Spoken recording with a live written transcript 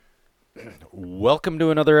Welcome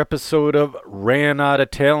to another episode of Ran Out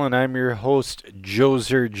of Talent. I'm your host,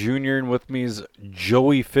 Joser Jr., and with me is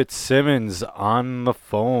Joey Fitzsimmons on the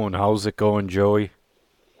phone. How's it going, Joey?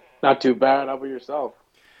 Not too bad. How about yourself?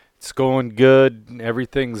 It's going good.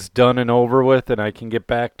 Everything's done and over with, and I can get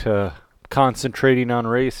back to concentrating on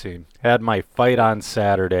racing. Had my fight on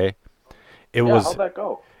Saturday. It Yeah, was how'd that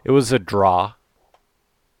go? it was a draw.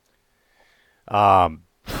 Um,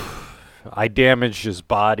 I damaged his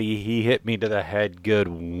body. He hit me to the head good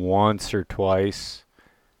once or twice.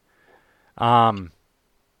 Um,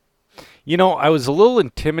 I was a little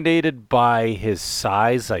intimidated by his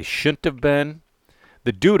size. I shouldn't have been.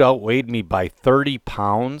 The dude outweighed me by 30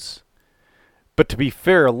 pounds. But to be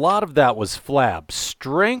fair, a lot of that was flab.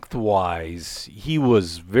 Strength wise, he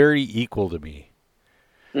was very equal to me.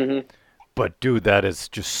 Mm-hmm. But dude, that is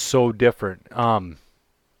just so different.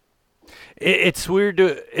 It's weird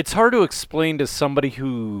it's hard to explain to somebody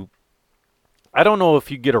who, I don't know if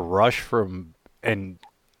you get a rush from, and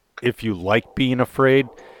if you like being afraid.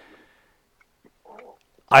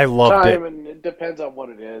 I loved it. Time, and it depends on what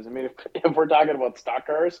it is. I mean, if we're talking about stock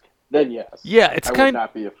cars, then yes, Yeah, I would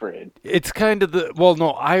not be afraid. it's kind of the, well,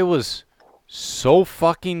 no, I was so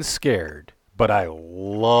fucking scared, but I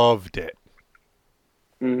loved it.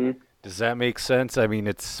 Mm-hmm. Does that make sense? I mean,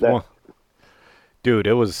 it's, That. well, dude,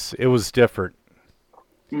 it was different.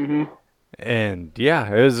 Mm-hmm. And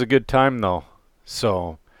yeah, it was a good time though.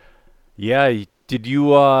 So, yeah, did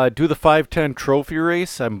you do the 510 trophy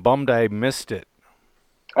race? I'm bummed I missed it.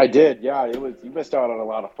 I did. Yeah, it was. You missed out on a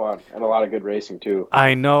lot of fun and a lot of good racing too.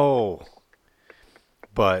 I know,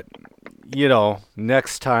 but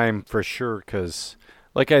next time for sure. Cause,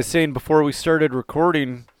 like I was saying before we started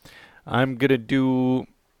recording, I'm gonna do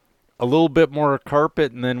a little bit more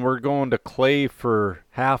carpet, and then we're going to clay for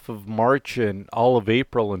half of March and all of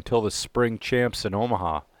April until the spring champs in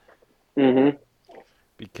Omaha. Mm-hmm.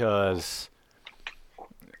 Because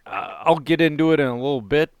I'll get into it in a little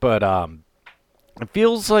bit, but it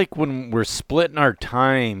feels like when we're splitting our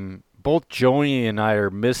time, both Joey and I are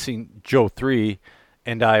missing, Joe 3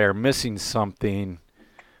 and I are missing something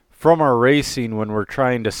from our racing when we're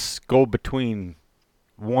trying to go between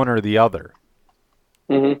one or the other.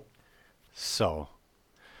 Mm-hmm. So,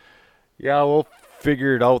 yeah, we'll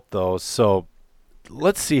figure it out though. So,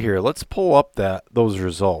 let's see here. Let's pull up those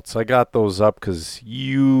results. I got those up because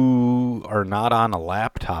you are not on a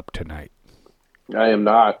laptop tonight. I am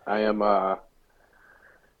not. I am. I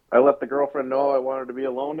let the girlfriend know I wanted to be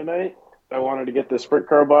alone tonight. I wanted to get the sprint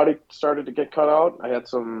car body started to get cut out. I had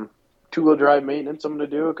some two-wheel drive maintenance I'm going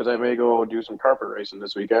to do because I may go do some carpet racing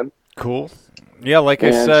this weekend. Cool. Yeah, like I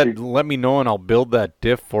And said, let me know and I'll build that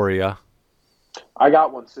diff for you. I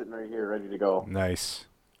got one sitting right here ready to go. Nice.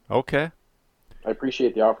 Okay. I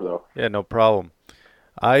appreciate the offer though. Yeah, no problem.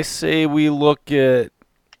 I say we look at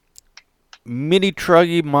Mini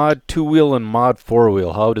Truggy, Mod 2-wheel, and Mod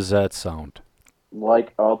 4-wheel. How does that sound?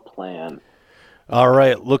 Like a plan. All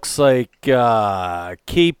right, looks like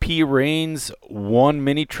KP Reigns won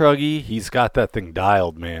Mini Truggy. He's got that thing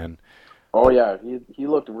dialed, man. Oh yeah, he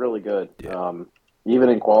looked really good. Yeah. Even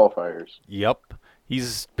in qualifiers. Yep.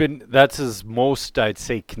 That's his most, I'd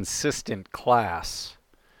say, consistent class.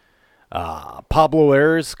 Pablo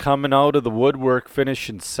Ayres coming out of the woodwork,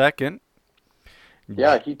 finishing second.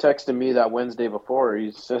 Yeah, he texted me that Wednesday before.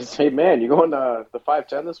 He says, "Hey man, you going to the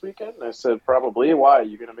 510 this weekend?" And I said, "Probably. Why?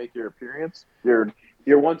 You gonna make your appearance? Your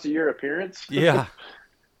once a year appearance?" Yeah.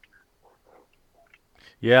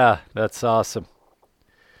 Yeah, that's awesome.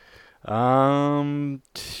 And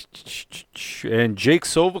Jake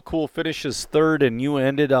Sovacool finishes third, and you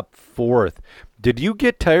ended up fourth. Did you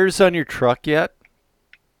get tires on your truck yet?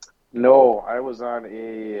 No, I was on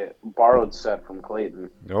a borrowed set from Clayton.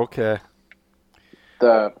 Okay.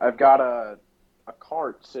 I've got a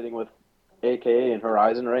cart sitting with AKA and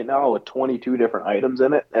Horizon right now with 22 different items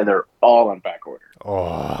in it, and they're all on back order.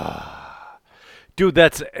 Oh. Dude,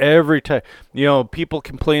 that's every time. People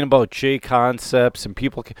complain about J Concepts, and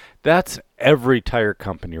that's every tire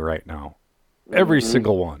company right now. Every Mm-hmm.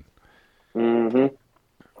 single one. Mm-hmm.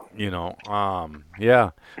 Yeah.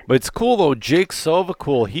 But it's cool, though. Jake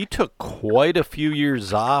Sovacool, he took quite a few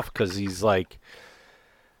years off because he's like,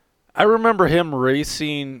 I remember him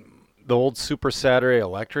racing the old Super Saturday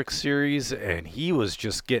Electric Series, and he was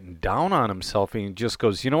just getting down on himself, and he just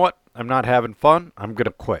goes, you know what? I'm not having fun. I'm going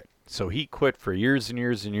to quit. So he quit for years and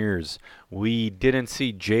years and years. We didn't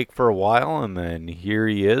see Jake for a while, and then here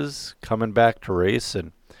he is coming back to race.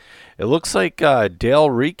 And it looks like Dale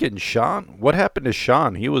Reek and Sean. What happened to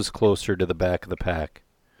Sean? He was closer to the back of the pack.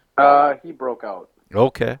 He broke out.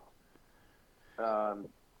 Okay. Um,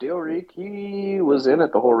 Dale Reek, he was in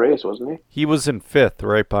it the whole race, wasn't he? He was in fifth,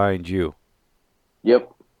 right behind you.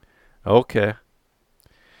 Yep. Okay.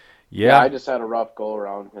 Yeah, Yeah. I just had a rough go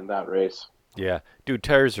around in that race. Yeah. Dude,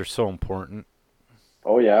 tires are so important.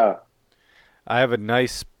 Oh yeah. I have a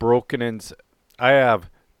nice broken in. I have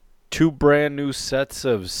two brand new sets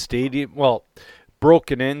of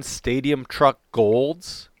broken in stadium truck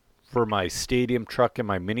golds for my stadium truck and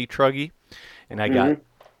my mini truggy. And I got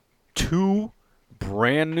two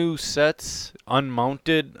brand new sets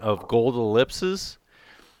unmounted of gold ellipses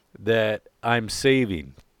that I'm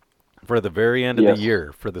saving for the very end of the Yes.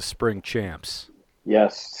 year for the spring champs.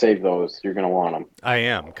 Yes, save those. You're gonna want them. I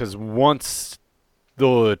am, because once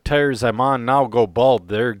the tires I'm on now go bald,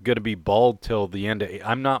 they're going to be bald till the end of.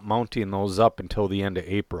 I'm not mounting those up until the end of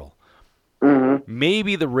April.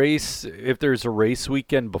 Maybe the race, if there's a race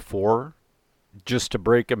weekend before, just to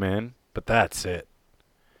break them in, but that's it.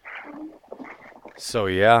 So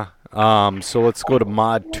yeah, so let's go to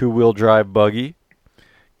Mod two-wheel drive buggy.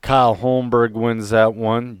 Kyle Holmberg wins that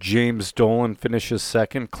one. James Dolan finishes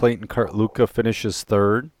second. Clayton Kartluka finishes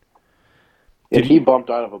third. And he bumped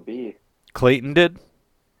out of a B. Clayton did?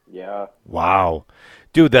 Yeah. Wow.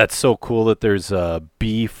 Dude, that's so cool that there's a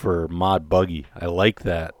B for Mod Buggy. I like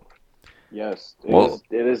that. Yes. It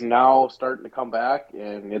is now starting to come back,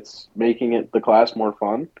 and it's making it the class more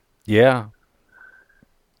fun. Yeah.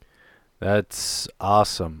 That's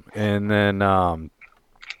awesome. And then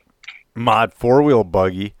Mod four-wheel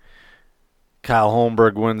buggy. Kyle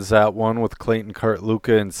Holmberg wins that one with Clayton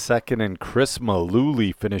Kartluka in second and Chris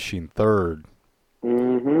Malooly finishing third.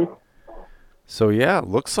 So, yeah,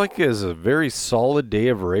 looks like it is a very solid day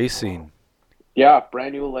of racing. Yeah,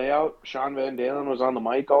 brand new layout. Sean Van Dalen was on the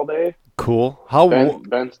mic all day. Cool.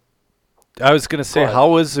 Ben, I was going to say,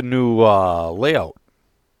 how is the new layout?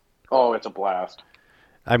 Oh, it's a blast.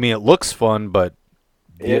 I mean, it looks fun, but...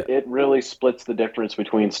 It really splits the difference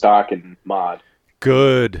between stock and mod.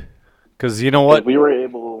 Good. Because you know what? We were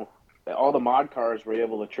able... All the mod cars were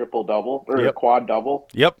able to triple-double, or quad double.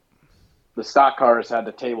 Yep. The stock cars had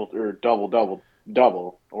to table or double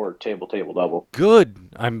or table double. Good.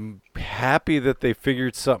 I'm happy that they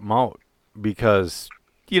figured something out because,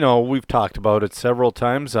 we've talked about it several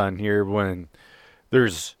times on here when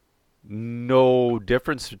there's no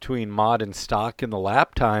difference between mod and stock in the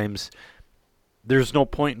lap times. There's no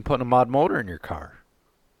point in putting a mod motor in your car.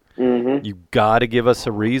 You got to give us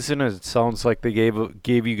a reason, and it sounds like they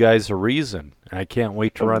gave you guys a reason. And I can't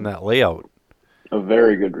wait to run that layout. A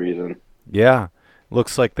very good reason. Yeah.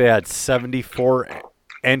 Looks like they had 74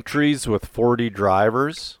 entries with 40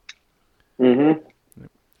 drivers. Then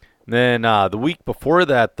the week before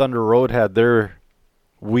that, Thunder Road had their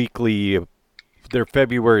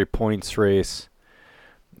February points race.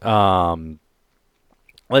 Let's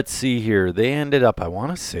see here. They ended up, I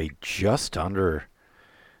want to say, just under...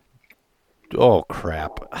 Oh,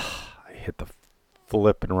 crap. I hit the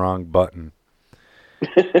flipping wrong button.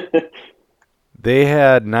 They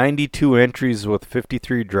had 92 entries with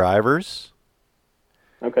 53 drivers.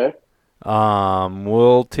 Okay.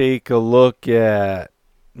 We'll take a look at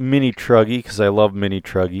Mini Truggy because I love Mini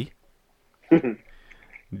Truggy.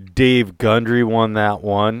 Dave Gundry won that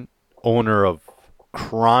one, owner of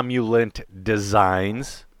Cromulent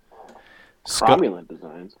Designs. Cromulent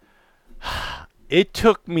Designs? It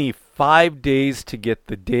took me 5 days to get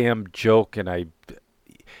the damn joke, and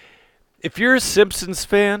if you're a Simpsons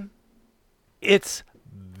fan, it's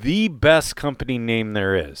the best company name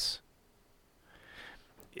there is.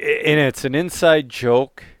 And it's an inside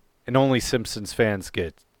joke, and only Simpsons fans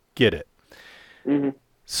get it.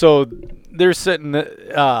 So they're sitting,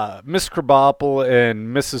 Miss Krabappel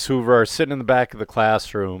and Mrs. Hoover are sitting in the back of the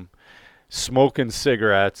classroom smoking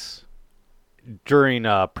cigarettes during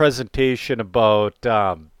a presentation about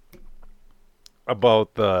the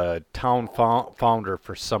town founder.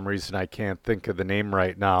 For some reason, I can't think of the name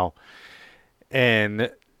right now.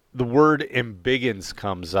 And the word embiggens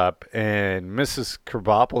comes up, and Mrs.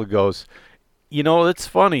 Krabappel goes, it's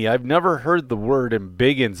funny. I've never heard the word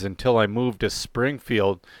embiggens until I moved to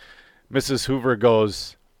Springfield. Mrs. Hoover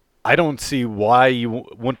goes, I don't see why you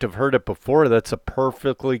wouldn't have heard it before. That's a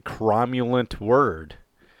perfectly cromulent word.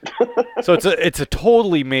 So it's a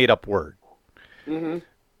totally made-up word.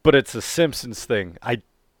 But it's a Simpsons thing.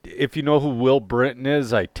 If you know who Will Brinton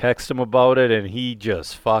is, I text him about it, and he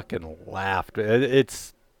just fucking laughed.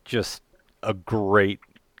 It's just a great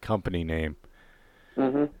company name.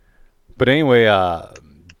 But anyway,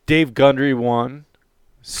 Dave Gundry won.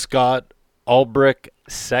 Scott Ulbrich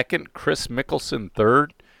second. Chris Mickelson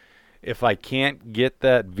third. If I can't get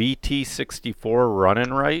that VT64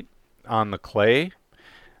 running right on the clay,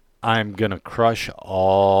 I'm going to crush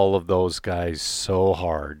all of those guys so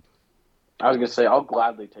hard. I was gonna say I'll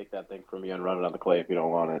gladly take that thing from you and run it on the clay if you don't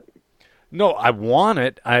want it. No, I want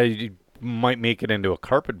it. I might make it into a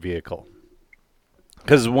carpet vehicle.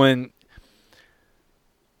 Because when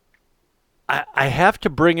I have to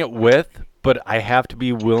bring it with, but I have to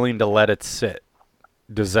be willing to let it sit.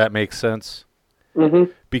 Does that make sense?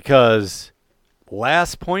 Mm-hmm. Because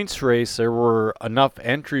last points race, there were enough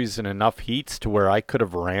entries and enough heats to where I could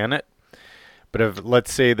have ran it. But if,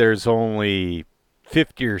 let's say there's only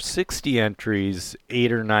 50 or 60 entries,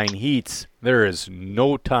 8 or 9 heats, there is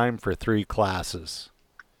no time for 3 classes.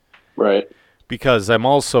 Right. Because I'm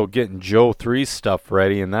also getting Joe 3 stuff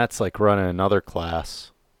ready, and that's like running another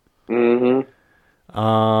class. Mm-hmm.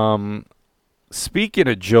 Speaking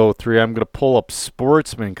of Joe 3, I'm going to pull up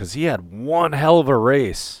Sportsman because he had one hell of a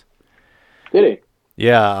race. Did he?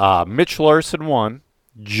 Yeah, Mitch Larson won.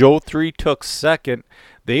 Joe 3 took second.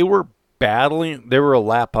 They were battling. They were a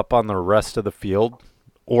lap up on the rest of the field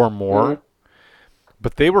or more. Mm-hmm.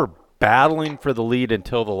 But they were battling for the lead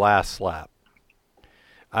until the last lap.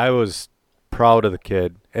 I was proud of the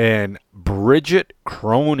kid. And Bridget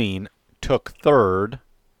Croning took third.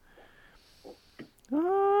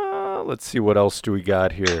 Let's see, what else do we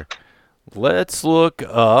got here? Let's look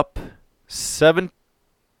up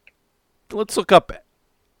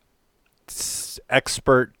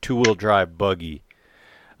expert two-wheel drive buggy.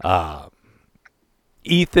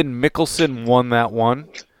 Ethan Mickelson won that one.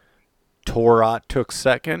 Torot took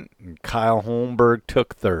second, and Kyle Holmberg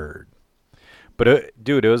took third. But,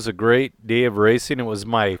 dude, it was a great day of racing. It was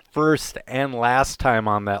my first and last time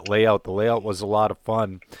on that layout. The layout was a lot of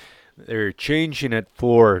fun. They're changing it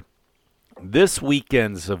for this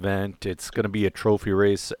weekend's event. It's going to be a trophy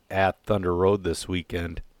race at Thunder Road this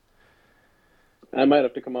weekend. I might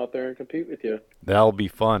have to come out there and compete with you. That'll be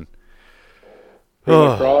fun. Bring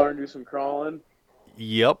a crawler and do some crawling.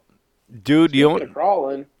 Yep. Dude, you Speaking of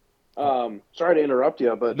crawling, sorry to interrupt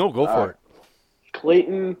you, but... No, go for it.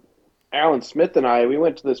 Clayton, Alan Smith, and I, we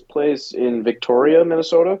went to this place in Victoria,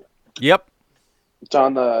 Minnesota. Yep. It's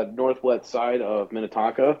on the northwest side of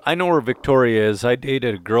Minnetonka. I know where Victoria is. I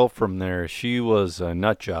dated a girl from there. She was a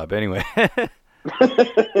nut job. Anyway.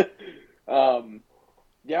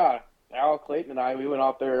 Yeah, Al Clayton and I, we went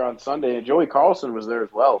out there on Sunday, and Joey Carlson was there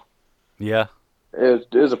as well. Yeah. It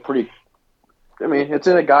is a pretty... I mean, it's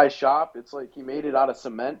in a guy's shop. It's like he made it out of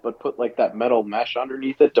cement, but put like that metal mesh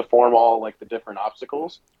underneath it to form all like the different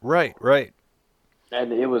obstacles. Right.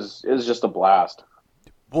 And it was just a blast.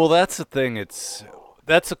 Well, that's the thing. That's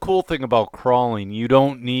the cool thing about crawling. You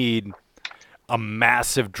don't need a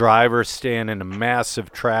massive driver stand and a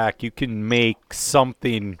massive track. You can make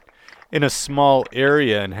something in a small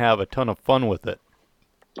area and have a ton of fun with it.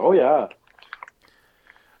 Oh, yeah.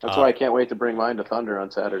 That's why I can't wait to bring mine to Thunder on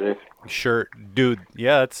Saturday. Sure. Dude,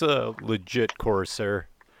 yeah, it's a legit course there.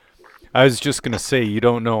 I was just going to say, you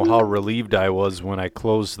don't know how relieved I was when I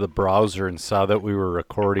closed the browser and saw that we were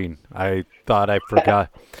recording. I thought I forgot.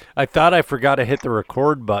 I thought I forgot to hit the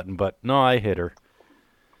record button, but no, I hit her.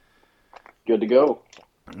 Good to go.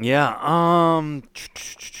 Yeah,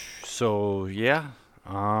 so, yeah.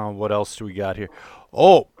 What else do we got here?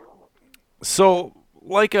 Oh, so,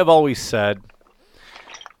 like I've always said,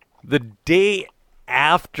 the day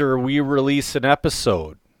after we release an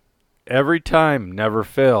episode, every time, never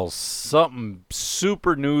fails, something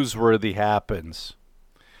super newsworthy happens.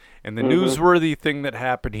 And the newsworthy thing that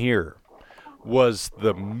happened here was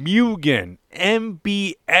the Mugen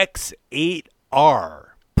MBX8R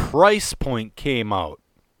price point came out.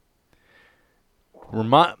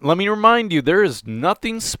 Let me remind you, there is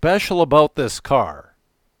nothing special about this car.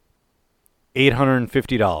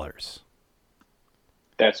 $850.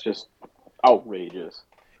 That's just outrageous.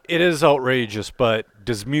 It is outrageous, but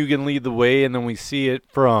does Mugen lead the way? And then we see it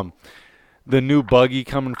from the new buggy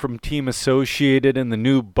coming from Team Associated and the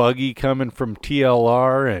new buggy coming from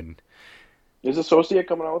TLR. And is Associate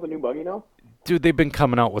coming out with a new buggy now? Dude, they've been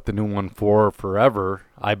coming out with the new one for forever.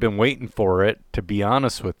 I've been waiting for it, to be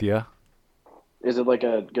honest with you. Is it like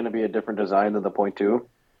going to be a different design than the Point 2?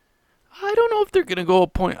 I don't know if they're going to go a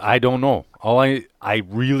point. I don't know. I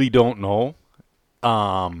really don't know.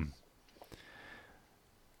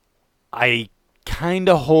 I kind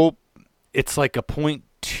of hope it's like a Point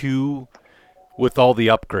 2 with all the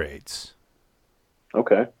upgrades.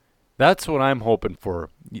 Okay. That's what I'm hoping for.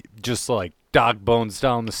 Just like dog bones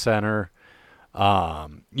down the center,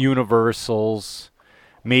 universals,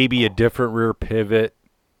 maybe a different rear pivot,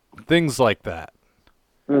 things like that.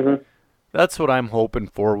 Mm-hmm. That's what I'm hoping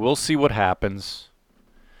for. We'll see what happens.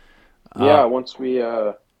 Yeah, once we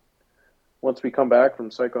come back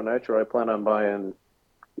from Psycho Nitro, I plan on buying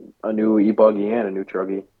a new e-buggy and a new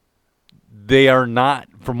truggy. They are not,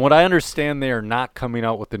 from what I understand, they are not coming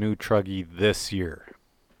out with the new Truggy this year.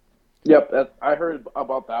 Yep, I heard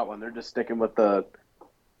about that one. They're just sticking with the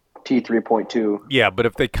T3.2. Yeah, but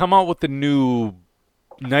if they come out with the new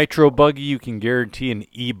Nitro buggy, you can guarantee an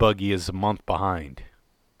e-buggy is a month behind.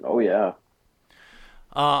 Oh yeah.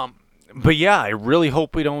 But yeah, I really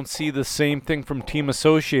hope we don't see the same thing from Team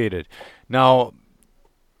Associated. Now,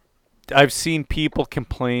 I've seen people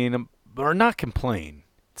complain, or not complain.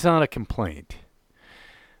 It's not a complaint.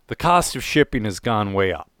 The cost of shipping has gone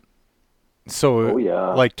way up. So, Oh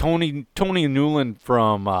yeah. like Tony Newland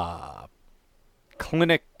from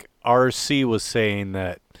Clinic RC was saying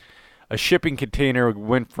that a shipping container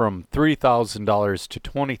went from $3,000 to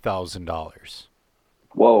 $20,000.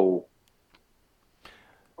 Whoa.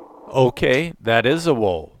 Okay, that is a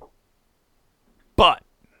whoa. But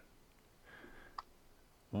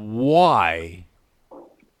why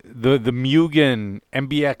the Mugen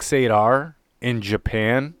MBX8R in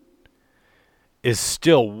Japan is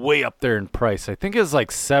still way up there in price? I think it's like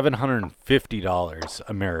 $750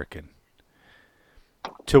 American.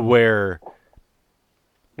 To where,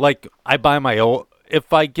 like, I buy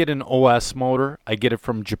if I get an OS motor, I get it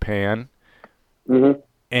from Japan,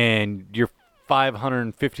 and your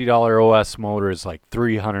 $550 OS motor is like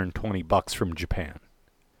 $320 from Japan.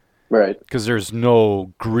 Right. Because there's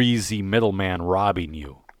no greasy middleman robbing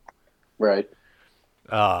you. Right.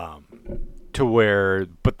 To where,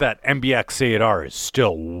 but that MBX8R is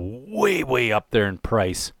still way, way up there in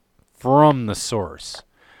price from the source.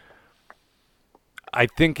 I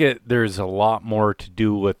think there's a lot more to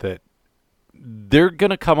do with it. They're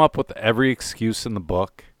going to come up with every excuse in the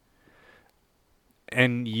book.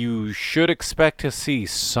 And you should expect to see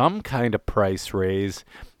some kind of price raise.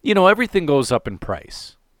 You know, everything goes up in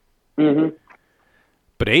price. Mm-hmm.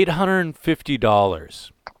 But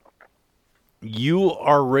 $850,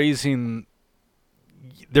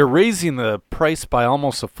 they're raising the price by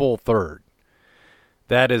almost a full third.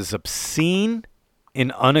 That is obscene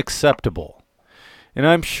and unacceptable. And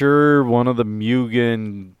I'm sure one of the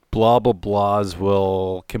Mugen blah blah blahs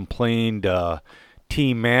will complain to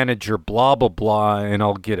team manager blah blah blah, and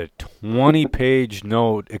I'll get a 20-page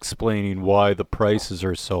note explaining why the prices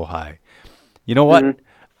are so high. You know what?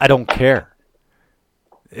 I don't care.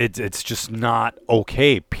 It's just not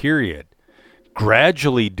okay, period.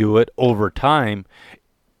 Gradually do it over time.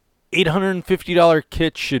 $850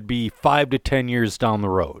 kit should be 5 to 10 years down the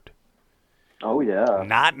road. Oh yeah.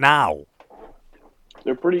 Not now.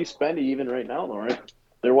 They're pretty spendy even right now, though, right?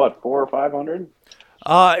 They're what, 400 or 500?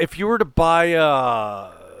 If you were to buy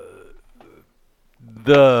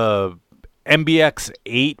the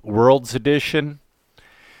MBX8 Worlds Edition,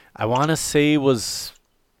 I want to say was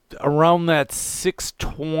around that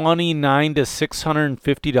 $629 to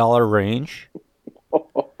 $650 range.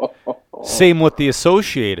 Same with the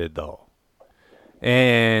Associated, though.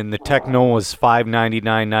 And the Techno was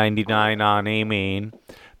 $599.99 on AMain.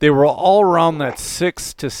 They were all around that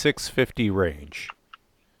 $6 to $650 range. Do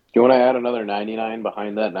you want to add another 99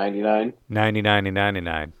 behind that 99?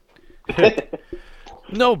 99.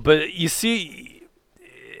 No, but you see,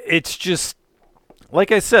 it's just,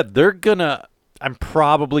 like I said, I'm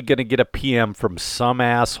probably going to get a PM from some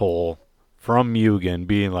asshole from Mugen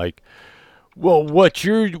being like, well, what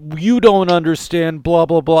you don't understand, blah,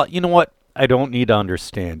 blah, blah. You know what? I don't need to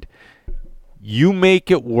understand. You make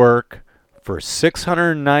it work for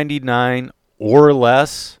 $699 or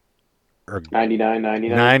less, or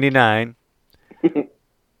 $99,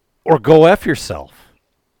 or go F yourself.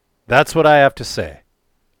 That's what I have to say.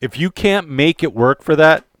 If you can't make it work for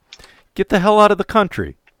that, get the hell out of the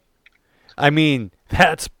country. I mean,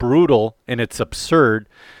 that's brutal and it's absurd,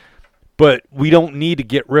 but we don't need to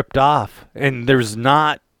get ripped off. And there's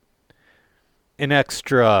not an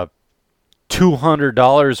extra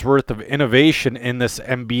 $200 worth of innovation in this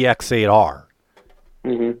MBX8R.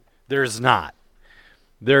 Mm-hmm. There's not.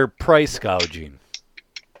 They're price gouging.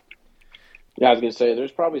 Yeah, I was going to say,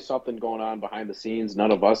 there's probably something going on behind the scenes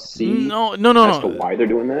none of us see. No. As to why they're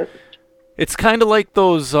doing that. It's kind of like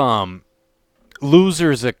those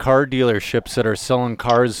losers at car dealerships that are selling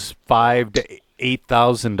cars $5,000 to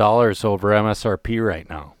 $8,000 over MSRP right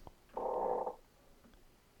now.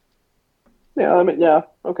 Yeah,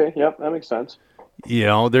 okay, yep, that makes sense. You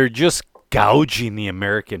know, they're just gouging the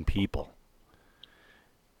American people.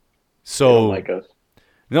 So, they don't like us.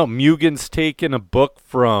 No, Mugen's taken a book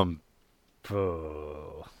from,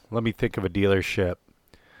 let me think of a dealership.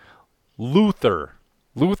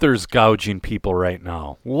 Luther's gouging people right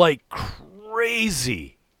now like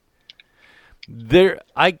crazy.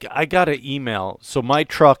 I got an email. So my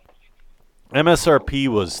truck MSRP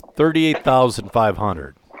was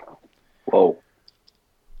 $38,500. Whoa.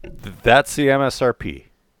 That's the MSRP.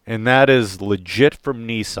 And that is legit from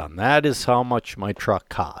Nissan. That is how much my truck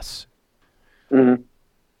costs. Mm-hmm.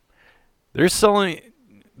 They're selling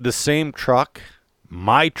the same truck,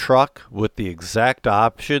 my truck, with the exact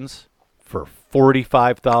options for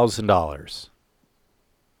 $45,000.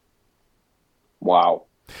 Wow.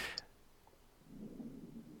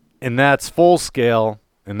 And that's full scale,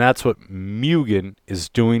 and that's what Mugen is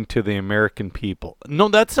doing to the American people. No,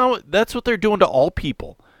 that's not. That's what they're doing to all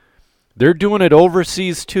people. They're doing it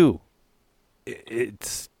overseas too.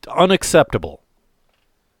 It's unacceptable.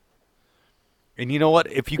 And you know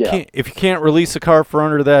what? If you can't release a car for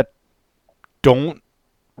under that, don't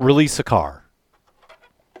release a car.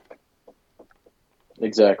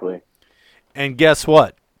 Exactly. And guess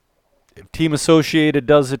what? If Team Associated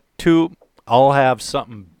does it too, I'll have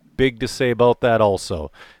something big to say about that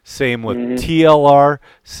also. Same with TLR,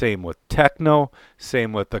 same with Techno,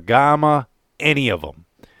 same with the Gamma, any of them.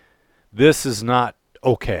 This is not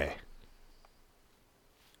okay.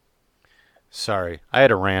 Sorry, I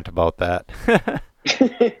had a rant about that.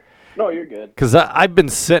 No, you're good. Because I've been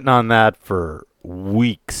sitting on that for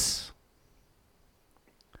weeks.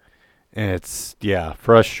 And it's,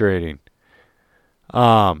 frustrating.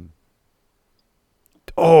 Oh,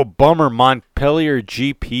 bummer. Montpellier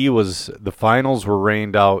GP the finals were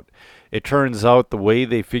rained out. It turns out the way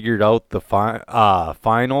they figured out the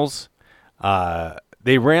finals,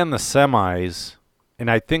 they ran the semis,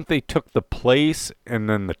 and I think they took the place and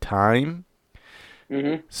then the time.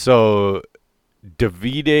 Mm-hmm. So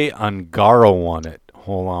Davide Ungaro won it.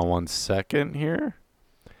 Hold on one second here.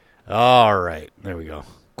 All right, there we go.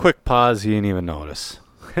 Quick pause, you didn't even notice.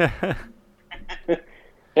 And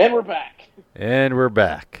we're back. And we're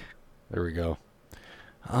back. There we go.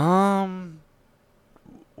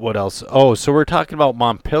 What else? Oh, so we're talking about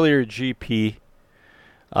Montpellier GP.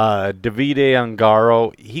 Davide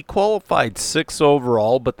Ungaro, he qualified 6th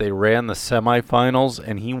overall, but they ran the semifinals,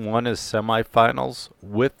 and he won his semifinals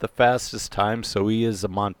with the fastest time, so he is a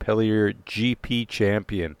Montpellier GP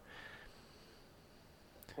champion.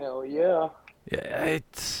 Hell yeah. Yeah,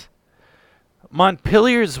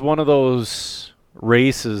 Montpellier is one of those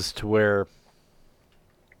races to where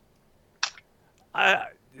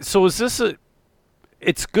so is this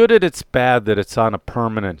it's good and it's bad that it's on a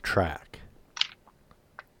permanent track.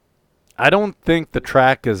 I don't think the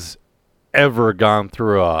track has ever gone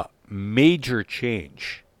through a major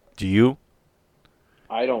change. Do you?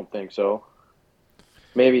 I don't think so.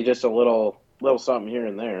 Maybe just a little something here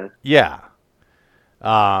and there. Yeah.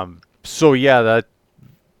 So yeah, that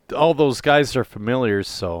all those guys are familiar.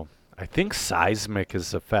 So I think Seismic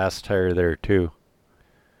is a fast tire there too.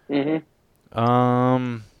 Mm-hmm.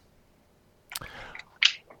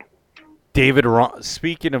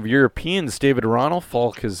 Speaking of Europeans, David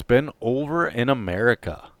Ronalfalk has been over in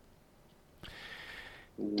America.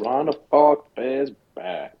 Ronalfalk is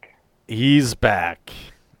back. He's back.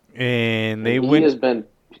 And he has been...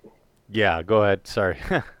 Yeah, go ahead. Sorry.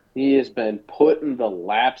 He has been putting the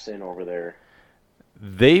laps in over there.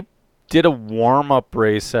 They did a warm-up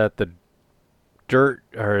race at the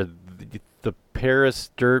the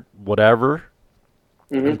Paris Dirt whatever.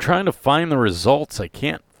 Mm-hmm. I'm trying to find the results. I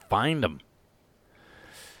can't find them.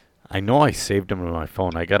 I know I saved them on my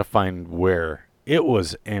phone. I got to find where. It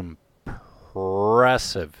was impressive.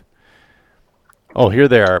 Oh, here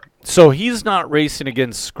they are. So he's not racing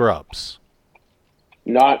against scrubs.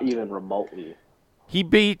 Not even remotely. He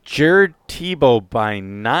beat Jared Tebow by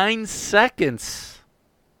 9 seconds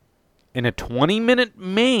in a 20-minute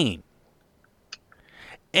main.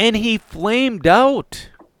 And he flamed out.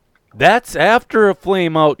 That's after a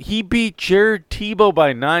flame out. He beat Jared Tebow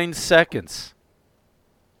by 9 seconds.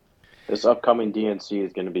 This upcoming DNC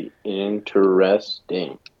is going to be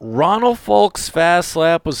interesting. Ronalfalk's fast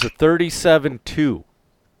lap was a 37.2.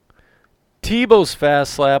 Tebow's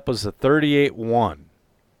fast lap was a 38.1.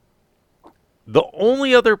 The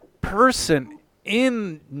only other person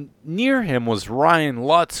near him was Ryan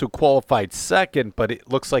Lutz, who qualified second, but it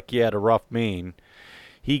looks like he had a rough main.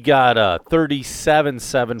 He got a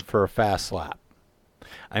 37.7 for a fast lap.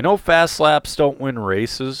 I know fast laps don't win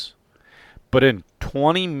races, but in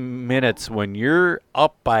 20 minutes when you're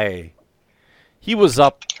up by... He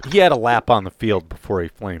had a lap on the field before he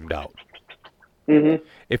flamed out. Mm-hmm.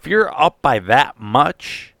 If you're up by that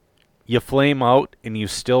much, you flame out and you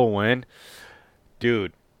still win.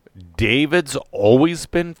 Dude, David's always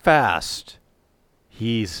been fast.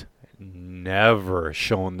 He's never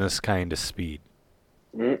shown this kind of speed.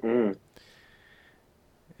 Mm-mm.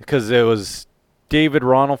 Because it was David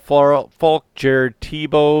Ronalfalk, Jared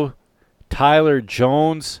Tebow, Tyler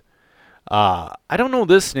Jones. I don't know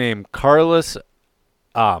this name. Carlos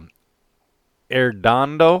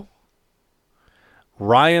Erdondo,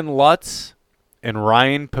 Ryan Lutz, and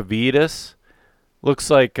Ryan Pavidis. Looks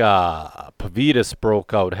like Pavidis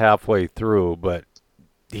broke out halfway through, but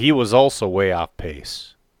he was also way off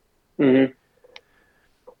pace. Mm-hmm.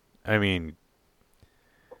 I mean,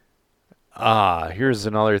 here's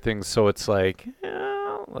another thing. So it's like,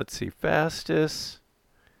 let's see, fastest.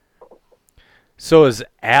 So his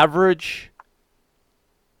average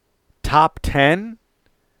top 10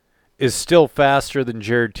 is still faster than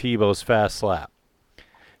Jared Tebow's fast lap.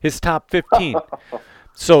 His top 15.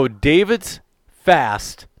 So David's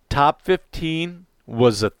fast top 15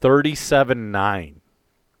 was a 37.9.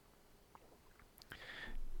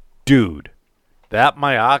 Dude, that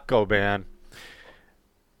Mayako, man,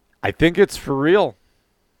 I think it's for real.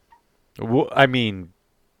 I mean,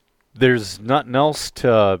 there's nothing else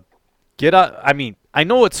to get out. I mean, I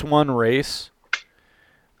know it's one race,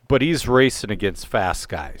 but he's racing against fast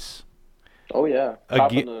guys. Oh yeah,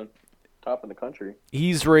 top in the country.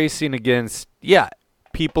 He's racing against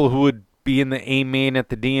people who would be in the A main at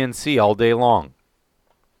the DNC all day long.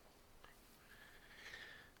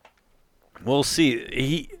 We'll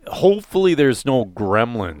see. Hopefully there's no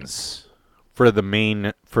gremlins for the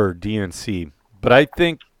main for DNC, but I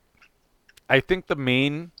think the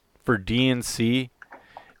main for DNC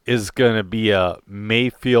is going to be a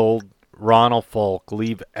Mayfield, Ronald Falk,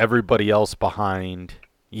 leave everybody else behind,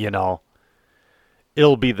 It'll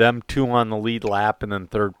be them two on the lead lap, and then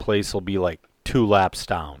third place will be like 2 laps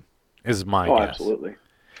down, is my guess. Oh, absolutely.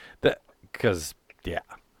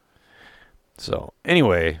 So,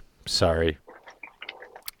 anyway, sorry.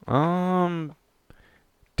 Did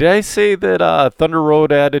I say that Thunder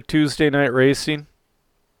Road added Tuesday night racing?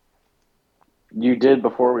 You did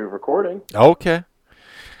before we were recording. Okay.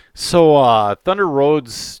 So, Thunder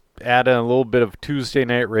Road's added a little bit of Tuesday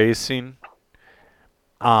night racing.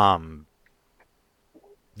 Yeah,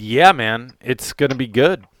 man, it's gonna be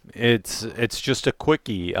good. It's just a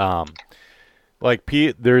quickie. There's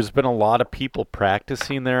been a lot of people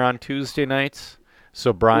practicing there on Tuesday nights.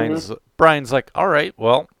 So Brian's like, all right,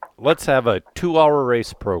 well, let's have a 2-hour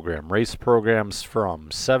race program. Race programs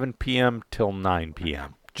from 7 p.m. till 9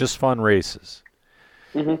 p.m. Just fun races.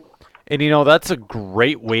 Mm-hmm. And that's a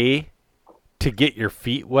great way to get your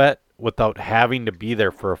feet wet without having to be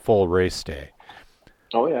there for a full race day.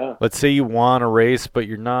 Oh, yeah. Let's say you want to race, but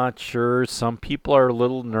you're not sure. Some people are a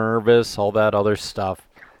little nervous, all that other stuff.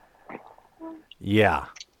 Yeah.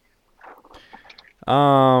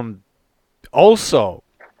 Also,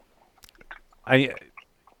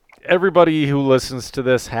 everybody who listens to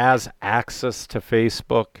this has access to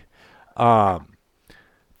Facebook.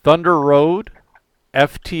 Thunder Road,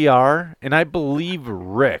 FTR, and I believe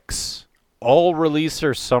Rick's all release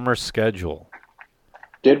their summer schedule.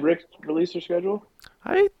 Did Rick release their schedule?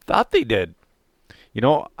 I thought they did.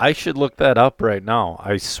 I should look that up right now.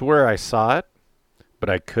 I swear I saw it, but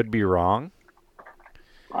I could be wrong.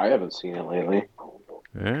 I haven't seen it lately.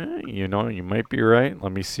 You might be right.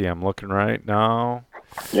 Let me see. I'm looking right now.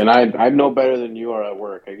 And I'm no better than you are at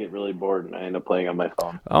work. I get really bored and I end up playing on my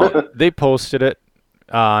phone. Oh, they posted it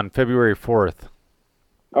on February 4th.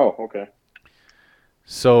 Oh, okay.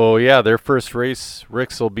 So, yeah, their first race,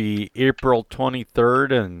 Rick's, will be April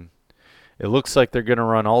 23rd, and it looks like they're going to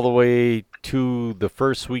run all the way to the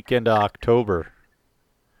first weekend of October.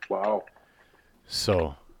 Wow.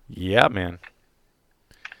 So, yeah, man.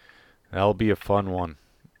 That'll be a fun one.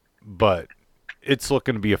 But it's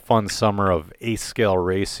looking to be a fun summer of A-scale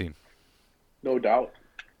racing. No doubt.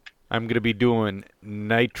 I'm going to be doing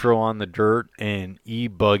nitro on the dirt and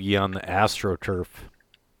e-buggy on the AstroTurf.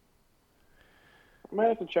 I might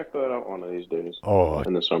have to check that out one of these days. Oh,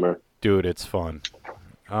 in the summer. Dude, it's fun.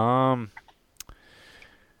 One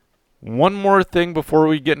more thing before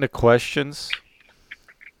we get into questions.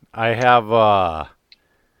 I have a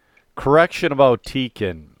correction about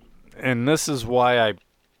Tekin. And this is why I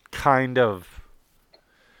kind of...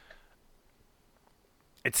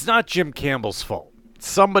 It's not Jim Campbell's fault.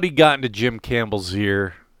 Somebody got into Jim Campbell's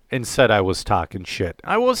ear and said I was talking shit.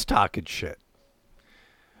 I was talking shit.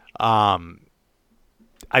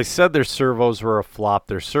 I said their servos were a flop.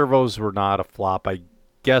 Their servos were not a flop. I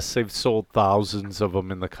guess they've sold thousands of them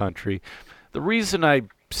in the country. The reason I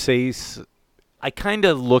say... I kind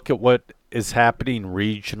of look at what is happening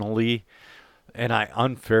regionally, and I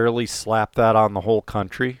unfairly slap that on the whole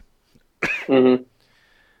country. Mm-hmm.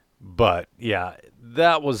 But, yeah,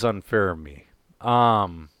 that was unfair of me. I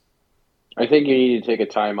think you need to take a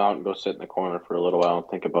time out and go sit in the corner for a little while and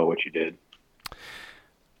think about what you did.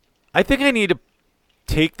 I think I need to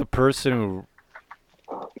take the person who,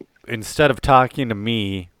 instead of talking to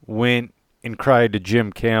me, went and cried to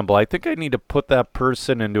Jim Campbell. I think I need to put that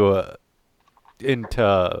person into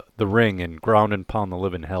the ring and ground and pound the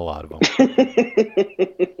living hell out of him.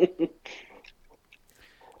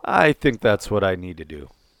 I think that's what I need to do.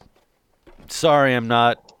 Sorry, I'm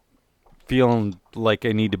not feeling like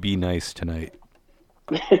I need to be nice tonight.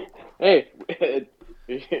 Hey,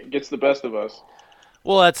 it gets the best of us.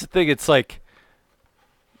 Well, that's the thing. It's like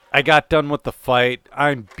I got done with the fight.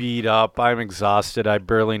 I'm beat up. I'm exhausted. I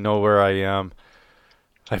barely know where I am.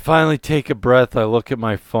 I finally take a breath. I look at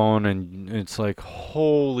my phone, and it's like,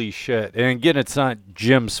 holy shit. And again, it's not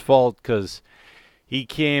Jim's fault because he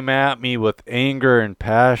came at me with anger and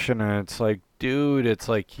passion, and it's like, dude, it's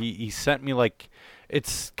like he sent me like,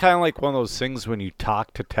 it's kind of like one of those things when you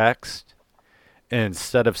talk to text, and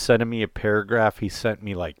instead of sending me a paragraph, he sent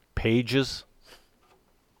me like pages.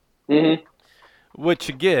 Mm-hmm. Which,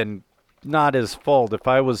 again, not his fault. If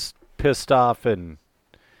I was pissed off and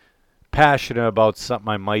passionate about something,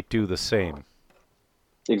 I might do the same.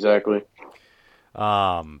 Exactly.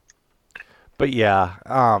 But yeah,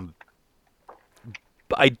 I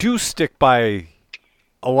do stick by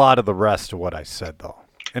a lot of the rest of what I said, though.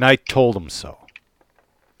 And I told him so.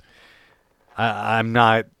 I'm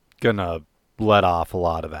not going to let off a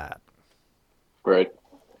lot of that. Right.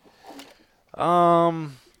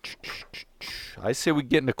 I say we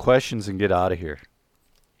get into questions and get out of here.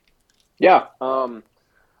 Yeah.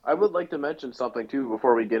 I would like to mention something too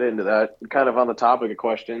before we get into that, kind of on the topic of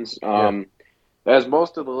questions. As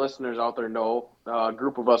most of the listeners out there know, a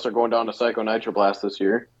group of us are going down to Psycho Nitroblast this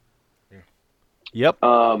year. Yep.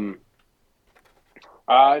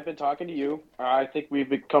 I've been talking to you. I think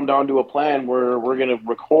we've come down to a plan where we're going to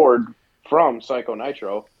record from Psycho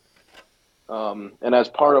Nitro. And as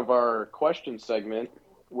part of our question segment,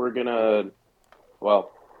 we're going to,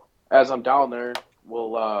 well, as I'm down there,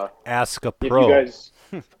 we'll ask a If pro. you guys,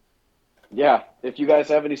 yeah, if you guys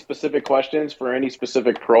have any specific questions for any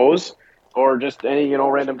specific pros or just any,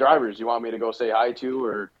 random drivers you want me to go say hi to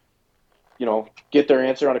or, get their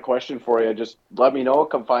answer on a question for you, just let me know.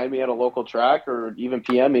 Come find me at a local track or even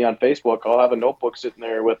PM me on Facebook. I'll have a notebook sitting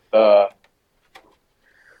there with all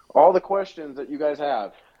the questions that you guys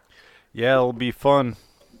have. Yeah, it'll be fun.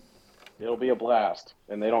 It'll be a blast.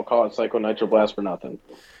 And they don't call it Psycho Nitro Blast for nothing.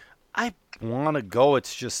 I want to go.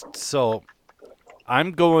 It's just so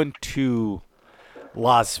I'm going to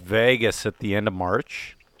Las Vegas at the end of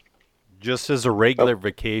March just as a regular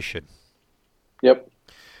vacation. Yep.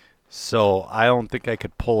 So I don't think I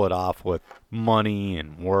could pull it off with money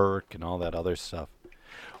and work and all that other stuff.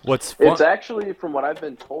 What's fun? It's actually, from what I've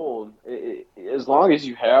been told, as long as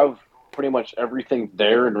you have pretty much everything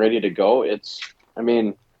there and ready to go,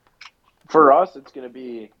 for us, it's going to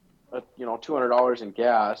be, $200 in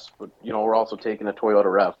gas, but, we're also taking a Toyota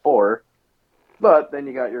RAV4. But then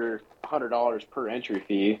you got your $100 per entry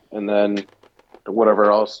fee, and then whatever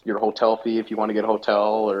else, your hotel fee if you want to get a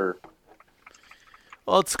hotel or...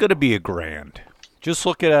 Well, it's going to be $1,000. Just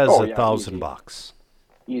look at it as $1,000.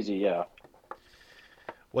 Easy, yeah.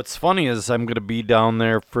 What's funny is I'm going to be down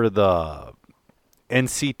there for the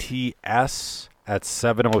NCTS at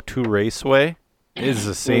 702 Raceway. It is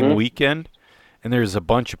the same weekend, and there's a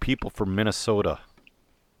bunch of people from Minnesota.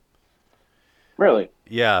 Really?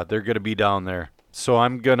 Yeah, they're going to be down there. So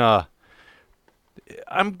I'm going to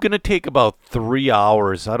take about 3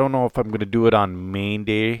 hours. I don't know if I'm going to do it on main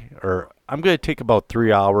day, or I'm going to take about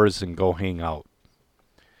 3 hours and go hang out.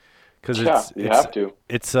 Because you have to.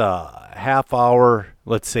 It's a half hour,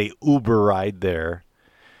 let's say, Uber ride there.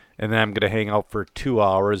 And then I'm going to hang out for 2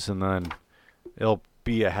 hours, and then it'll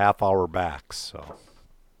be a half hour back. So,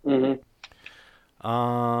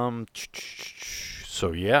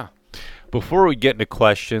 so yeah. Before we get into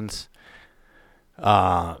questions,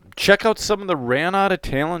 check out some of the Ran Out of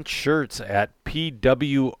Talent shirts at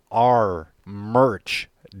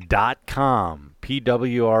pwrmerch.com.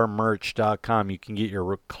 pwrmerch.com. You can get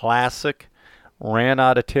your classic Ran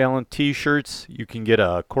Out of Talent t-shirts. You can get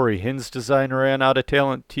a Corey Hins design Ran Out of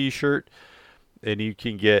Talent t-shirt. And you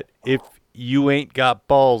can get If You Ain't Got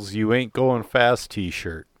Balls, You Ain't Going Fast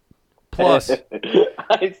t-shirt. Plus,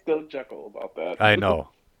 I still chuckle about that. I know.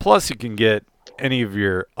 Plus, you can get any of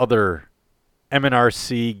your other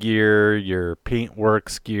MNRC gear, your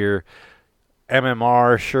Paintworks gear,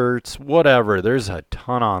 MMR shirts, whatever. There's a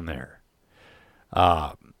ton on there.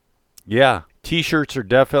 Yeah, t-shirts are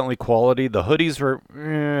definitely quality. The hoodies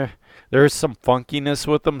were, there's some funkiness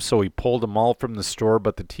with them, so we pulled them all from the store,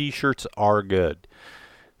 but the t-shirts are good.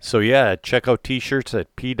 So yeah, check out t-shirts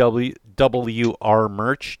at pwrmerch.com.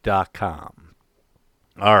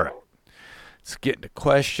 All right. Let's get into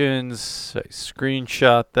questions. I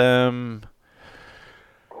screenshot them.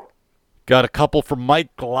 Got a couple from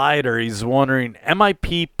Mike Glider. He's wondering,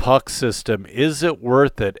 MIP puck system, is it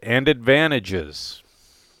worth it? And advantages.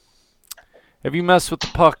 Have you messed with the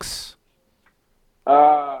pucks?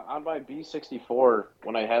 On my B64,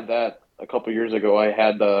 when I had that a couple years ago, I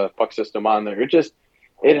had the puck system on there. It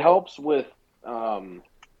helps with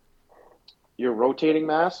your rotating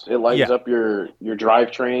mass. It lightens up your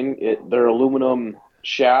drivetrain. They're aluminum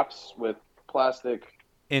shafts with plastic,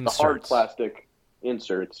 Inserts. the hard plastic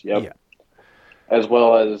inserts. Yep. Yeah. As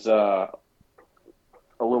well as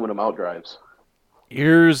aluminum outdrives.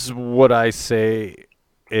 Here's what I say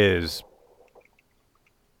is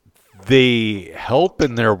they help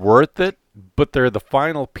and they're worth it, but they're the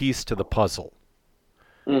final piece to the puzzle.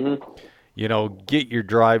 Mm-hmm. You know, get your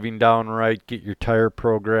driving down right, get your tire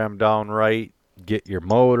program down right, get your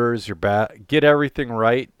motors, get everything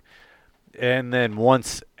right. And then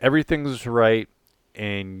once everything's right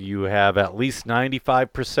and you have at least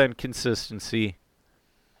 95% consistency,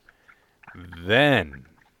 then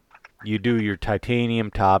you do your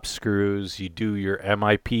titanium top screws, you do your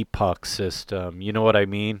MIP puck system. You know what I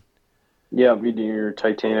mean? Yeah, you do your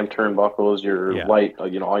titanium turnbuckles, your light,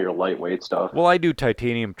 all your lightweight stuff. Well, I do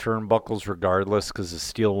titanium turnbuckles regardless because the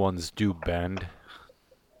steel ones do bend,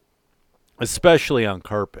 especially on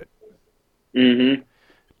carpet. Mm-hmm.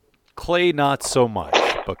 Clay, not so much,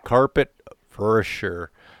 but carpet for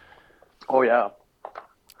sure. Oh, yeah.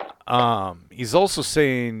 He's also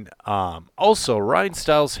saying, Ryan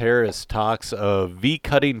Stiles Harris talks of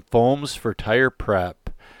V-cutting foams for tire prep.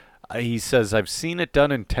 He says, I've seen it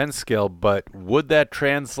done in 10 scale, but would that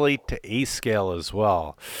translate to A scale as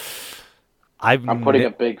well? I'm putting a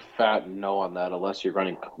big fat no on that unless you're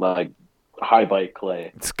running like high bite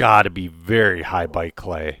clay. It's got to be very high bite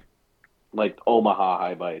clay. Like Omaha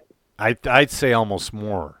high bite. I'd say almost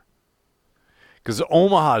more. Because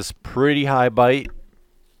Omaha's pretty high bite,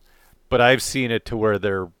 but I've seen it to where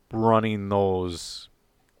they're running those.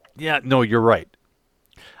 Yeah, no, you're right.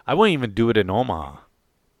 I wouldn't even do it in Omaha.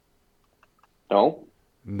 No?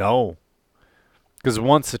 No. Because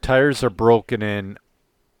once the tires are broken in,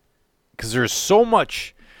 because there's so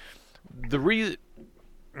much, it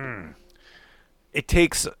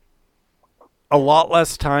takes a lot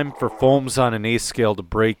less time for foams on an A scale to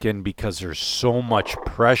break in because there's so much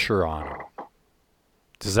pressure on them.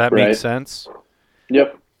 Does that make sense?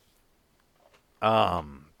 Yep.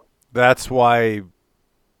 That's why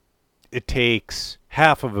it takes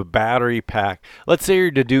half of a battery pack. Let's say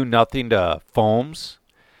you're to do nothing to foams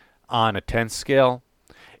on a 10 scale.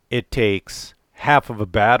 It takes half of a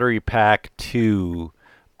battery pack to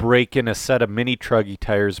break in a set of mini truggy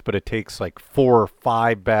tires, but it takes like 4 or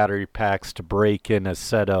 5 battery packs to break in a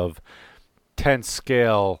set of 10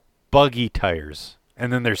 scale buggy tires.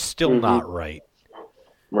 And then they're still not right.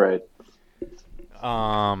 Right.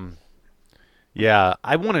 Yeah,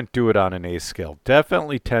 I wouldn't do it on an A scale.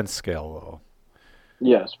 Definitely 10 scale, though.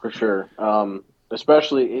 Yes, for sure.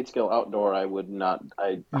 Especially 8 scale outdoor, I would not.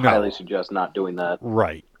 I highly suggest not doing that.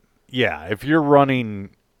 Right. Yeah, if you're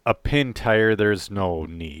running a pin tire, there's no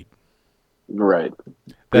need. Right.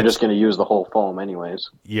 You're just going to use the whole foam anyways.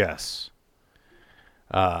 Yes.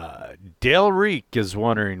 Dale Reek is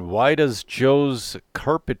wondering, why does Joe's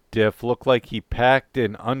carpet diff look like he packed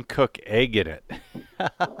an uncooked egg in it?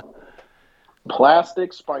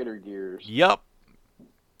 Plastic spider gears. Yep.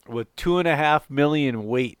 With 2.5 million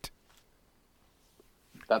weight.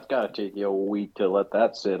 That's got to take you a week to let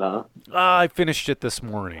that sit, huh? I finished it this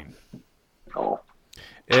morning. Oh.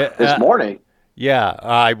 This morning? Yeah.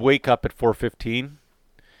 I wake up at 4:15.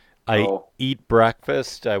 I eat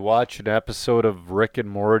breakfast. I watch an episode of Rick and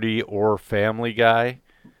Morty or Family Guy.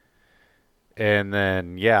 And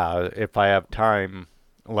then, if I have time,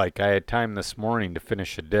 like I had time this morning to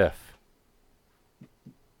finish a diff.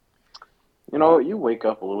 You know, you wake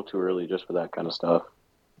up a little too early just for that kind of stuff.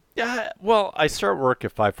 Yeah, well, I start work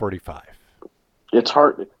at 5:45. It's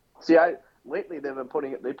hard. See, lately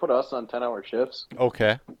they put us on 10-hour shifts.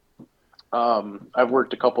 Okay. I've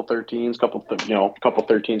worked a couple 13s, couple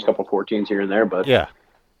 13s, couple 14s here and there, but yeah,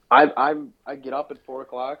 I get up at 4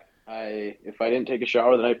 o'clock. If I didn't take a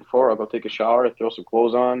shower the night before, I'll go take a shower, throw some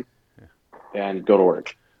clothes on, and go to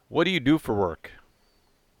work. What do you do for work?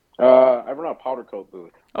 I run a powder coat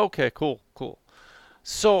booth. Okay, cool.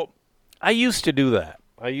 So, I used to do that.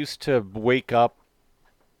 I used to wake up,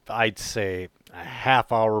 I'd say, a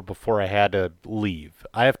half hour before I had to leave.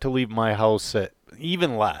 I have to leave my house at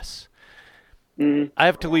even less. Mm-hmm. I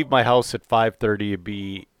have to leave my house at 5:30 to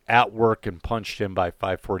be at work and punched in by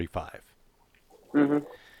 5:45. Mm-hmm.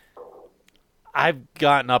 I've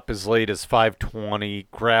gotten up as late as 5:20,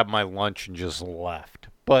 grabbed my lunch, and just left.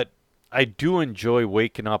 But I do enjoy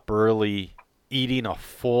waking up early, eating a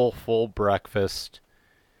full breakfast,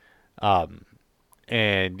 um,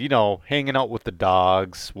 and hanging out with the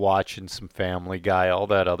dogs, watching some Family Guy, all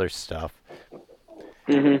that other stuff.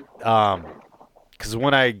 Mhm. Because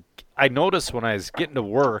when I noticed when I was getting to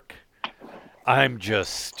work, I'm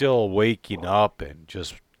just still waking up and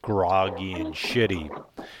just groggy and shitty.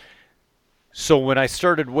 So when I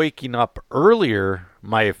started waking up earlier,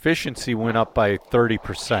 my efficiency went up by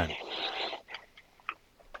 30%.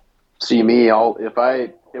 See me, if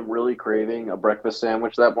I am really craving a breakfast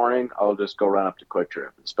sandwich that morning, I'll just go run up to Quick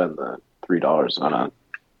Trip and spend the $3 on a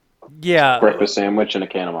Yeah, breakfast sandwich and a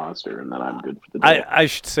can of Monster, and then I'm good for the day. I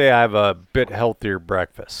should say I have a bit healthier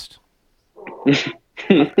breakfast.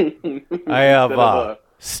 I have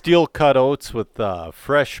steel cut oats with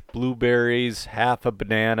fresh blueberries, half a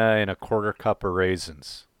banana, and a quarter cup of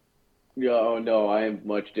raisins. Oh no, I am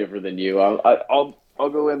much different than you. I'll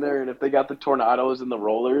go in there, and if they got the tornadoes and the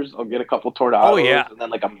rollers, I'll get a couple Oh tornadoes, yeah, and then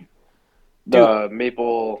like dude. the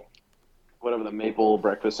maple, whatever the maple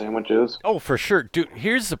breakfast sandwich is. Oh, for sure, dude.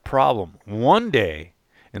 Here's the problem. One day,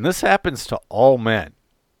 and this happens to all men,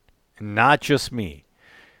 not just me.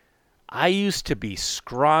 I used to be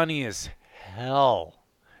scrawny as hell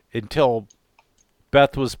until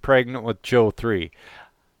Beth was pregnant with Joe 3.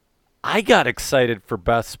 I got excited for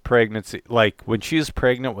Beth's pregnancy. Like when she was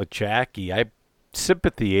pregnant with Jackie, I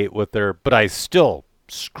sympathy ate with her, but I still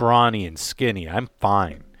scrawny and skinny. I'm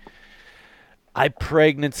fine. I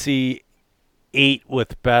pregnancy ate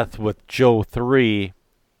with Beth with Joe 3,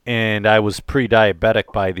 and I was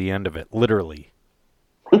pre-diabetic by the end of it, literally.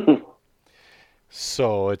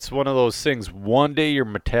 So it's one of those things. One day your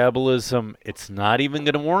metabolism, it's not even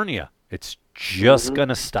going to warn you. It's just going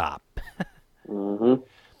to stop. Mm-hmm.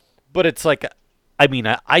 But it's like, I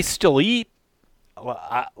mean, I still eat.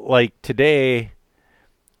 Like today,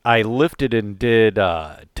 I lifted and did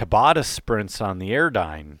Tabata sprints on the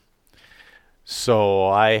Airdyne. So